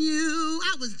missing you.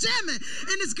 I was jamming.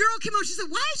 And this girl came over. She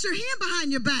said, why is your hand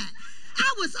behind your back?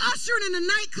 I was ushering in a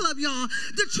nightclub, y'all.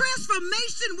 The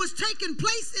transformation was taking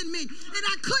place in me, and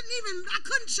I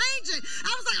couldn't change it.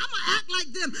 I was like, I'm going to act like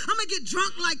them. I'm going to get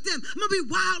drunk like them. I'm going to be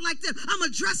wild like them. I'm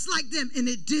going to dress like them, and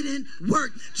it didn't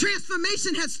work.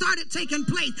 Transformation had started taking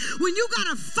place. When you got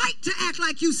to fight to act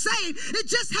like you saved, it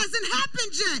just hasn't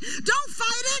happened yet. Don't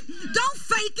fight it. Don't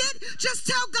fake it. Just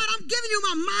tell God, I'm giving you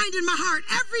my mind and my heart.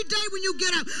 Every day when you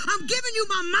get up, I'm giving you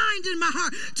my mind and my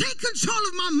heart. Take control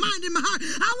of my mind and my heart.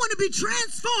 I want to be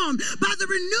transformed by the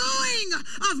renewing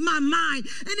of my mind.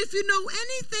 And if you know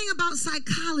anything about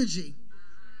psychology,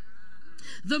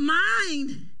 the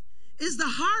mind is the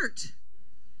heart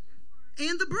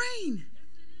and the brain.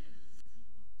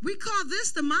 We call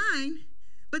this the mind,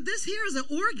 but this here is an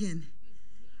organ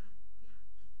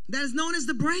that is known as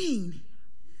the brain.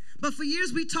 But for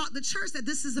years we taught the church that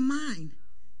this is a mind.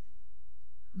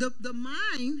 The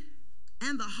mind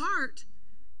and the heart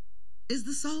is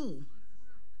the soul.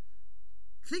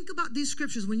 Think about these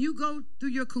scriptures. When you go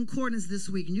through your concordance this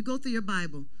week and you go through your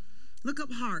Bible, look up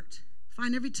heart.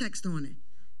 Find every text on it.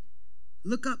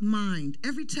 Look up mind.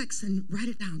 Every text and write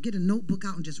it down. Get a notebook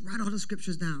out and just write all the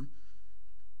scriptures down.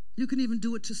 You can even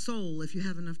do it to soul if you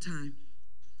have enough time.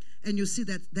 And you'll see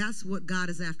that that's what God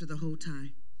is after the whole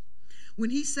time.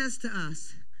 When he says to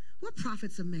us, what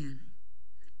profits a man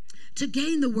to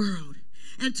gain the world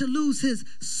and to lose his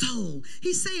soul?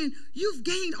 He's saying, you've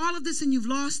gained all of this and you've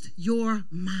lost your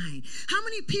mind. How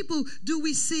many people do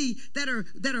we see that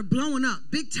are blowing up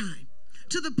big time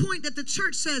to the point that the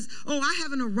church says, oh, I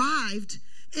haven't arrived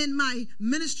in my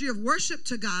ministry of worship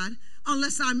to God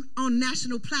unless I'm on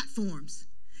national platforms?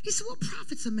 He said, what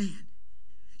profits a man?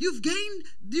 You've gained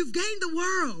the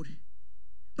world,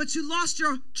 but you lost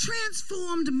your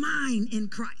transformed mind in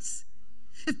Christ.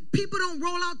 If people don't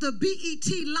roll out the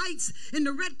BET lights in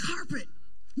the red carpet,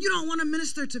 you don't want to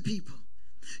minister to people.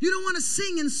 You don't want to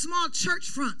sing in small church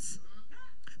fronts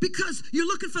because you're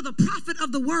looking for the profit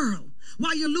of the world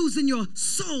while you're losing your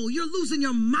soul, you're losing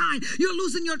your mind, you're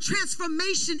losing your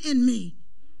transformation in me.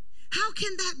 How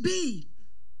can that be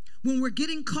when we're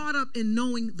getting caught up in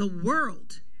knowing the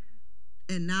world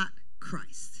and not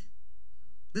Christ?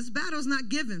 This battle is not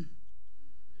given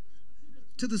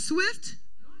to the swift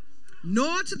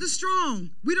nor to the strong.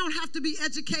 We don't have to be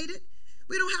educated.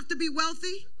 We don't have to be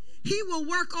wealthy. He will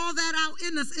work all that out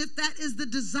in us if that is the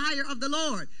desire of the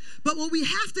Lord. But what we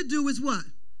have to do is what?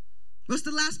 What's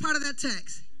the last part of that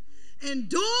text?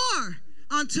 Endure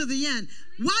unto the end.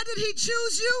 Why did he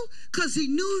choose you? Because he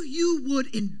knew you would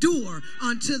endure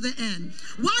unto the end.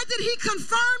 Why did he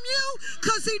confirm you?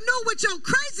 Because he knew with your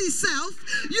crazy self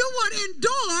you would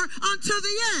endure unto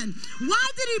the end. Why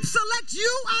did he select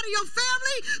you out of your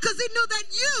family? Because he knew that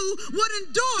you would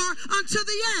endure unto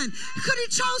the end. Could he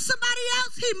chose somebody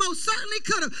else? He most certainly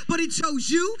could have. But he chose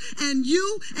you and you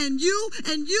and you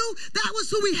and you. That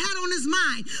was who he had on his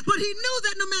mind. But he knew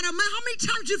that no matter how many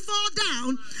times you fall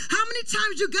down, how many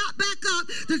times you got back up,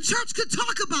 the church could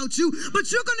talk about you,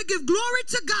 but you're going to give glory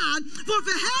to God. For if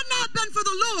it had not been for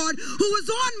the Lord who was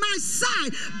on my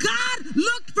side, God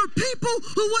looked for people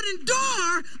who would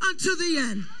endure unto the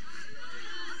end.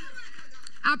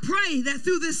 I pray that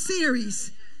through this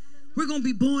series, we're going to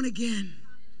be born again.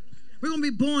 We're going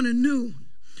to be born anew.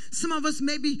 Some of us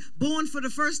may be born for the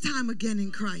first time again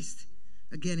in Christ.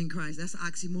 Again in Christ. That's an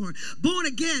oxymoron. Born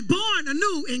again, born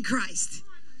anew in Christ.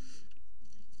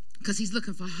 Because he's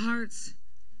looking for hearts.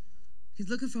 He's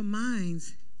looking for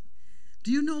minds. Do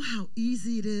you know how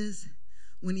easy it is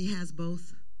when he has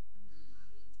both?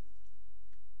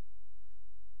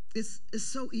 It's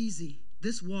so easy.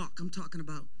 This walk I'm talking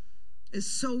about is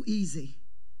so easy.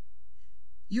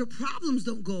 Your problems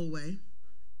don't go away.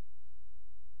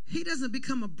 He doesn't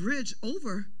become a bridge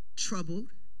over trouble,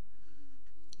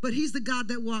 but he's the God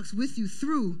that walks with you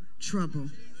through trouble.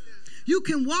 You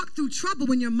can walk through trouble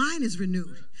when your mind is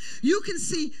renewed. You can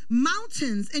see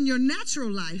mountains in your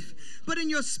natural life, but in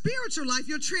your spiritual life,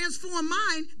 your transformed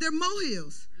mind, they're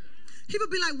molehills. People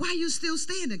be like, why are you still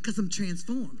standing? Because I'm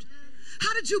transformed.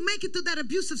 How did you make it through that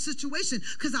abusive situation?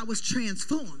 Because I was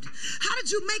transformed. How did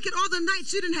you make it all the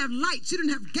nights you didn't have lights, you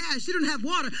didn't have gas, you didn't have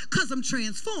water? Because I'm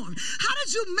transformed. How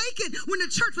did you make it when the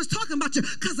church was talking about you?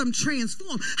 Because I'm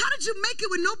transformed. How did you make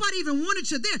it when nobody even wanted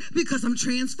you there? Because I'm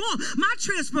transformed. My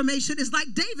transformation is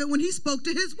like David when he spoke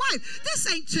to his wife. This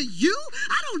ain't to you.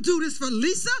 I don't do this for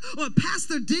Lisa or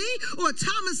Pastor D or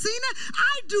Thomasina.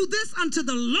 I do this unto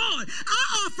the Lord. I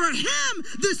offer him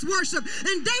this worship.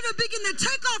 And David began to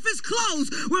take off his clothes,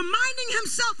 reminding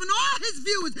himself and all his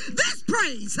viewers, this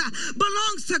praise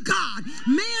belongs to God.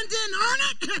 Man didn't earn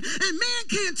it, and man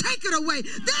can't take it away.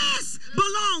 This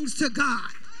belongs to God.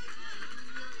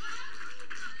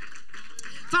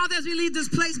 Father, as we leave this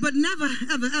place, but never,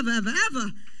 ever, ever, ever, ever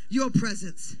your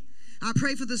presence, I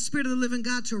pray for the Spirit of the living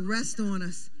God to rest on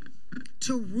us,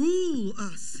 to rule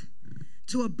us,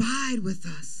 to abide with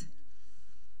us.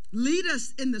 Lead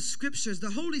us in the scriptures,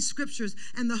 the holy scriptures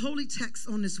and the holy texts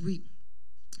on this week,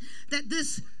 that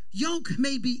this yoke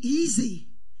may be easy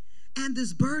and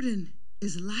this burden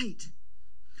is light.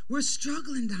 We're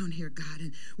struggling down here, God,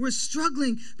 and we're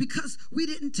struggling because we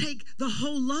didn't take the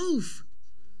whole loaf.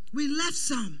 We left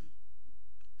some.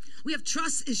 We have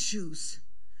trust issues.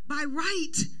 By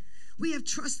right, we have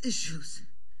trust issues.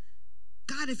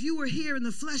 God, if you were here in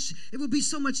the flesh, it would be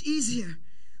so much easier.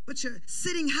 But you're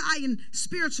sitting high in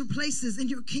spiritual places in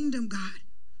your kingdom, God.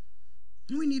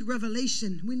 We need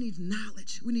revelation. We need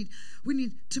knowledge. We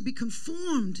need to be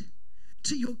conformed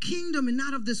to your kingdom and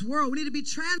not of this world. We need to be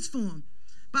transformed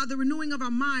by the renewing of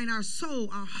our mind, our soul,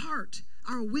 our heart,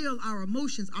 our will, our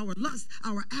emotions, our lust,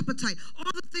 our appetite,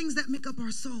 all the things that make up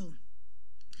our soul.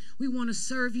 We want to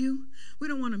serve you. We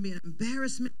don't want to be an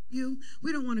embarrassment to you.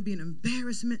 We don't want to be an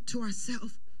embarrassment to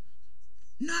ourselves.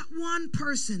 Not one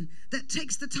person that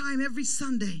takes the time every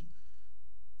Sunday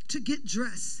to get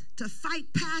dressed, to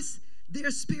fight past their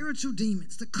spiritual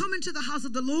demons, to come into the house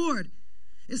of the Lord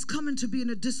is coming to be in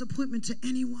a disappointment to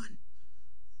anyone.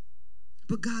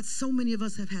 But God, so many of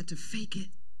us have had to fake it.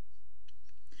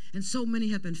 And so many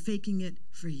have been faking it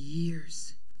for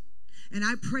years. And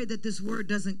I pray that this word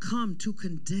doesn't come to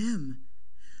condemn,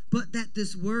 but that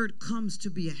this word comes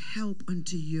to be a help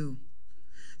unto you.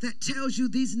 That tells you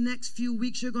these next few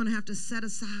weeks you're going to have to set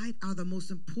aside are the most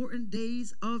important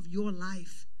days of your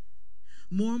life.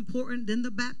 More important than the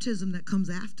baptism that comes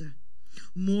after.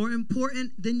 More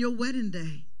important than your wedding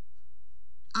day.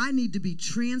 I need to be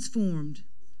transformed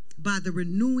by the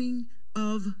renewing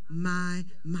of my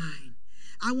mind.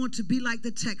 I want to be like the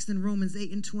text in Romans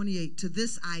 8:28. To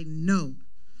this I know.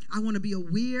 I want to be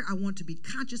aware, I want to be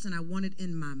conscious, and I want it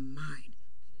in my mind.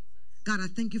 God, I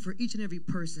thank you for each and every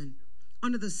person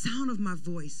under the sound of my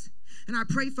voice. And I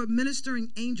pray for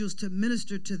ministering angels to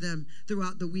minister to them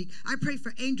throughout the week. I pray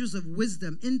for angels of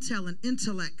wisdom, intel, and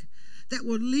intellect that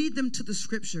will lead them to the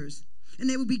scriptures. And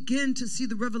they will begin to see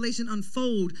the revelation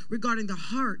unfold regarding the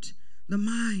heart, the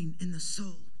mind, and the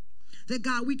soul. That,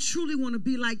 God, we truly want to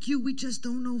be like you. We just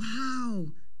don't know how.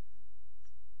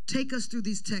 Take us through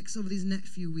these texts over these next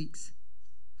few weeks.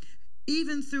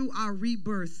 Even through our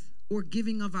rebirth or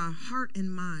giving of our heart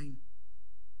and mind,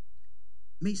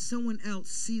 may someone else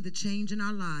see the change in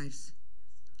our lives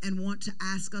and want to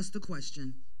ask us the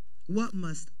question, what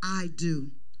must I do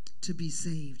to be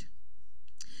saved?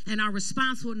 And our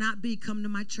response will not be, come to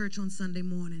my church on Sunday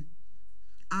morning.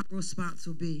 Our response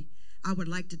will be, I would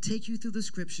like to take you through the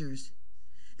scriptures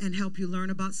and help you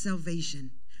learn about salvation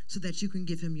so that you can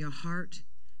give him your heart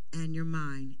and your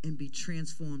mind and be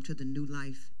transformed to the new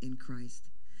life in Christ.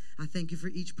 I thank you for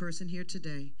each person here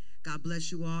today. God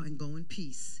bless you all and go in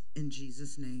peace in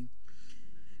Jesus' name.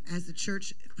 As the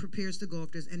church prepares to go,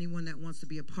 if there's anyone that wants to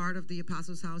be a part of the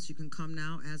Apostles' House, you can come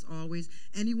now, as always.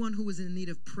 Anyone who is in need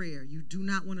of prayer, you do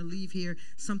not want to leave here.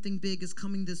 Something big is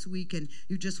coming this week, and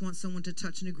you just want someone to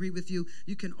touch and agree with you.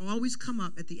 You can always come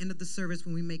up at the end of the service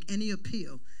when we make any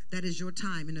appeal. That is your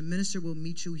time, and the minister will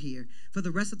meet you here. For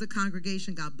the rest of the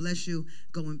congregation, God bless you.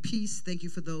 Go in peace. Thank you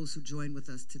for those who joined with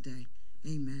us today.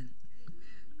 Amen.